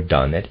said or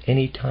done at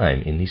any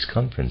time in these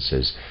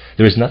conferences.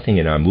 There is nothing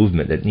in our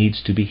movement that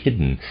needs to be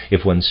hidden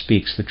if one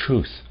speaks the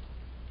truth.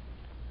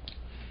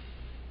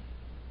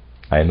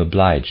 I am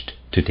obliged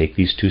to take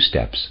these 2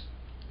 steps.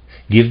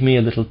 Give me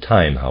a little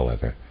time,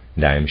 however,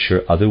 and I am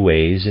sure other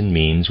ways and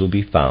means will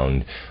be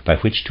found by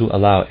which to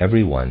allow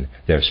everyone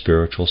their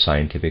spiritual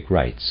scientific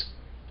rights.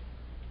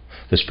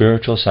 The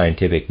spiritual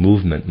scientific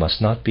movement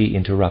must not be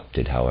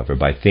interrupted, however,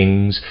 by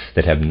things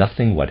that have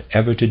nothing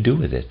whatever to do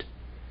with it.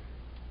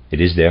 It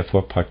is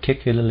therefore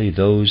particularly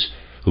those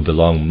who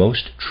belong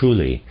most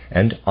truly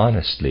and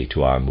honestly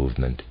to our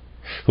movement,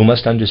 who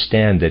must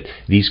understand that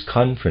these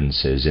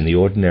conferences in the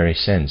ordinary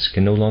sense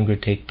can no longer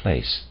take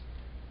place,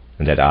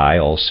 and that I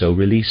also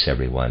release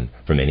everyone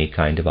from any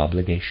kind of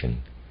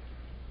obligation.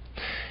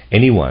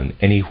 Anyone,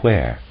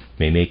 anywhere,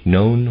 may make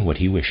known what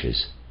he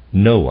wishes.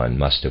 No one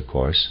must, of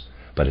course,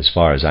 but as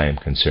far as I am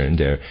concerned,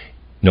 there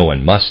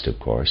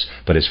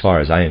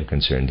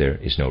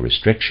is no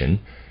restriction,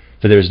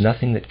 for there is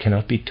nothing that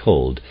cannot be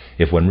told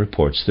if one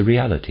reports the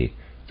reality,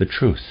 the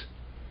truth.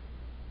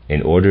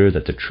 In order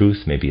that the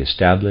truth may be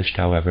established,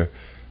 however,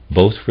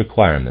 both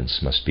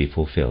requirements must be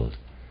fulfilled.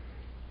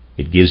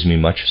 It gives me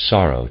much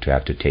sorrow to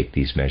have to take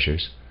these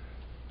measures.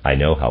 I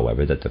know,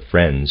 however, that the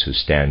friends who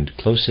stand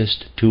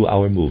closest to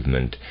our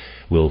movement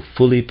will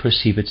fully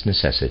perceive its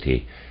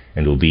necessity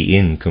and will be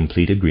in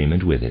complete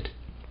agreement with it.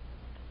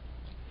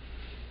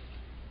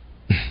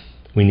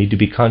 We need to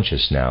be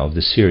conscious now of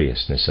the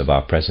seriousness of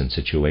our present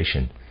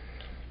situation.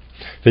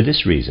 For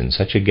this reason,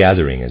 such a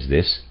gathering as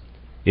this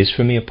is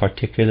for me a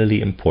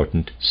particularly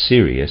important,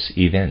 serious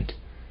event,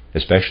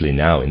 especially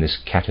now in this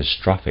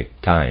catastrophic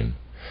time.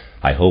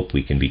 I hope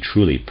we can be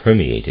truly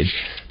permeated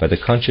by the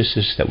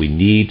consciousness that we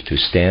need to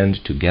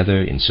stand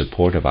together in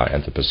support of our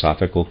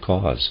anthroposophical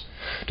cause,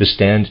 to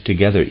stand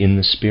together in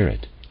the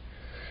Spirit.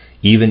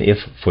 Even if,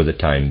 for the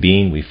time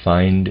being, we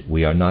find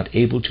we are not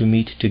able to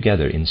meet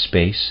together in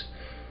space,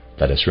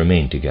 let us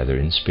remain together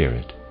in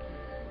spirit.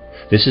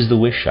 This is the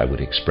wish I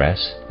would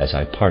express as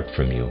I part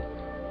from you.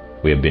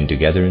 We have been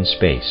together in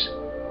space.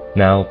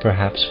 Now,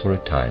 perhaps for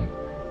a time,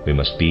 we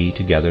must be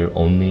together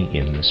only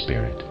in the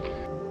Spirit.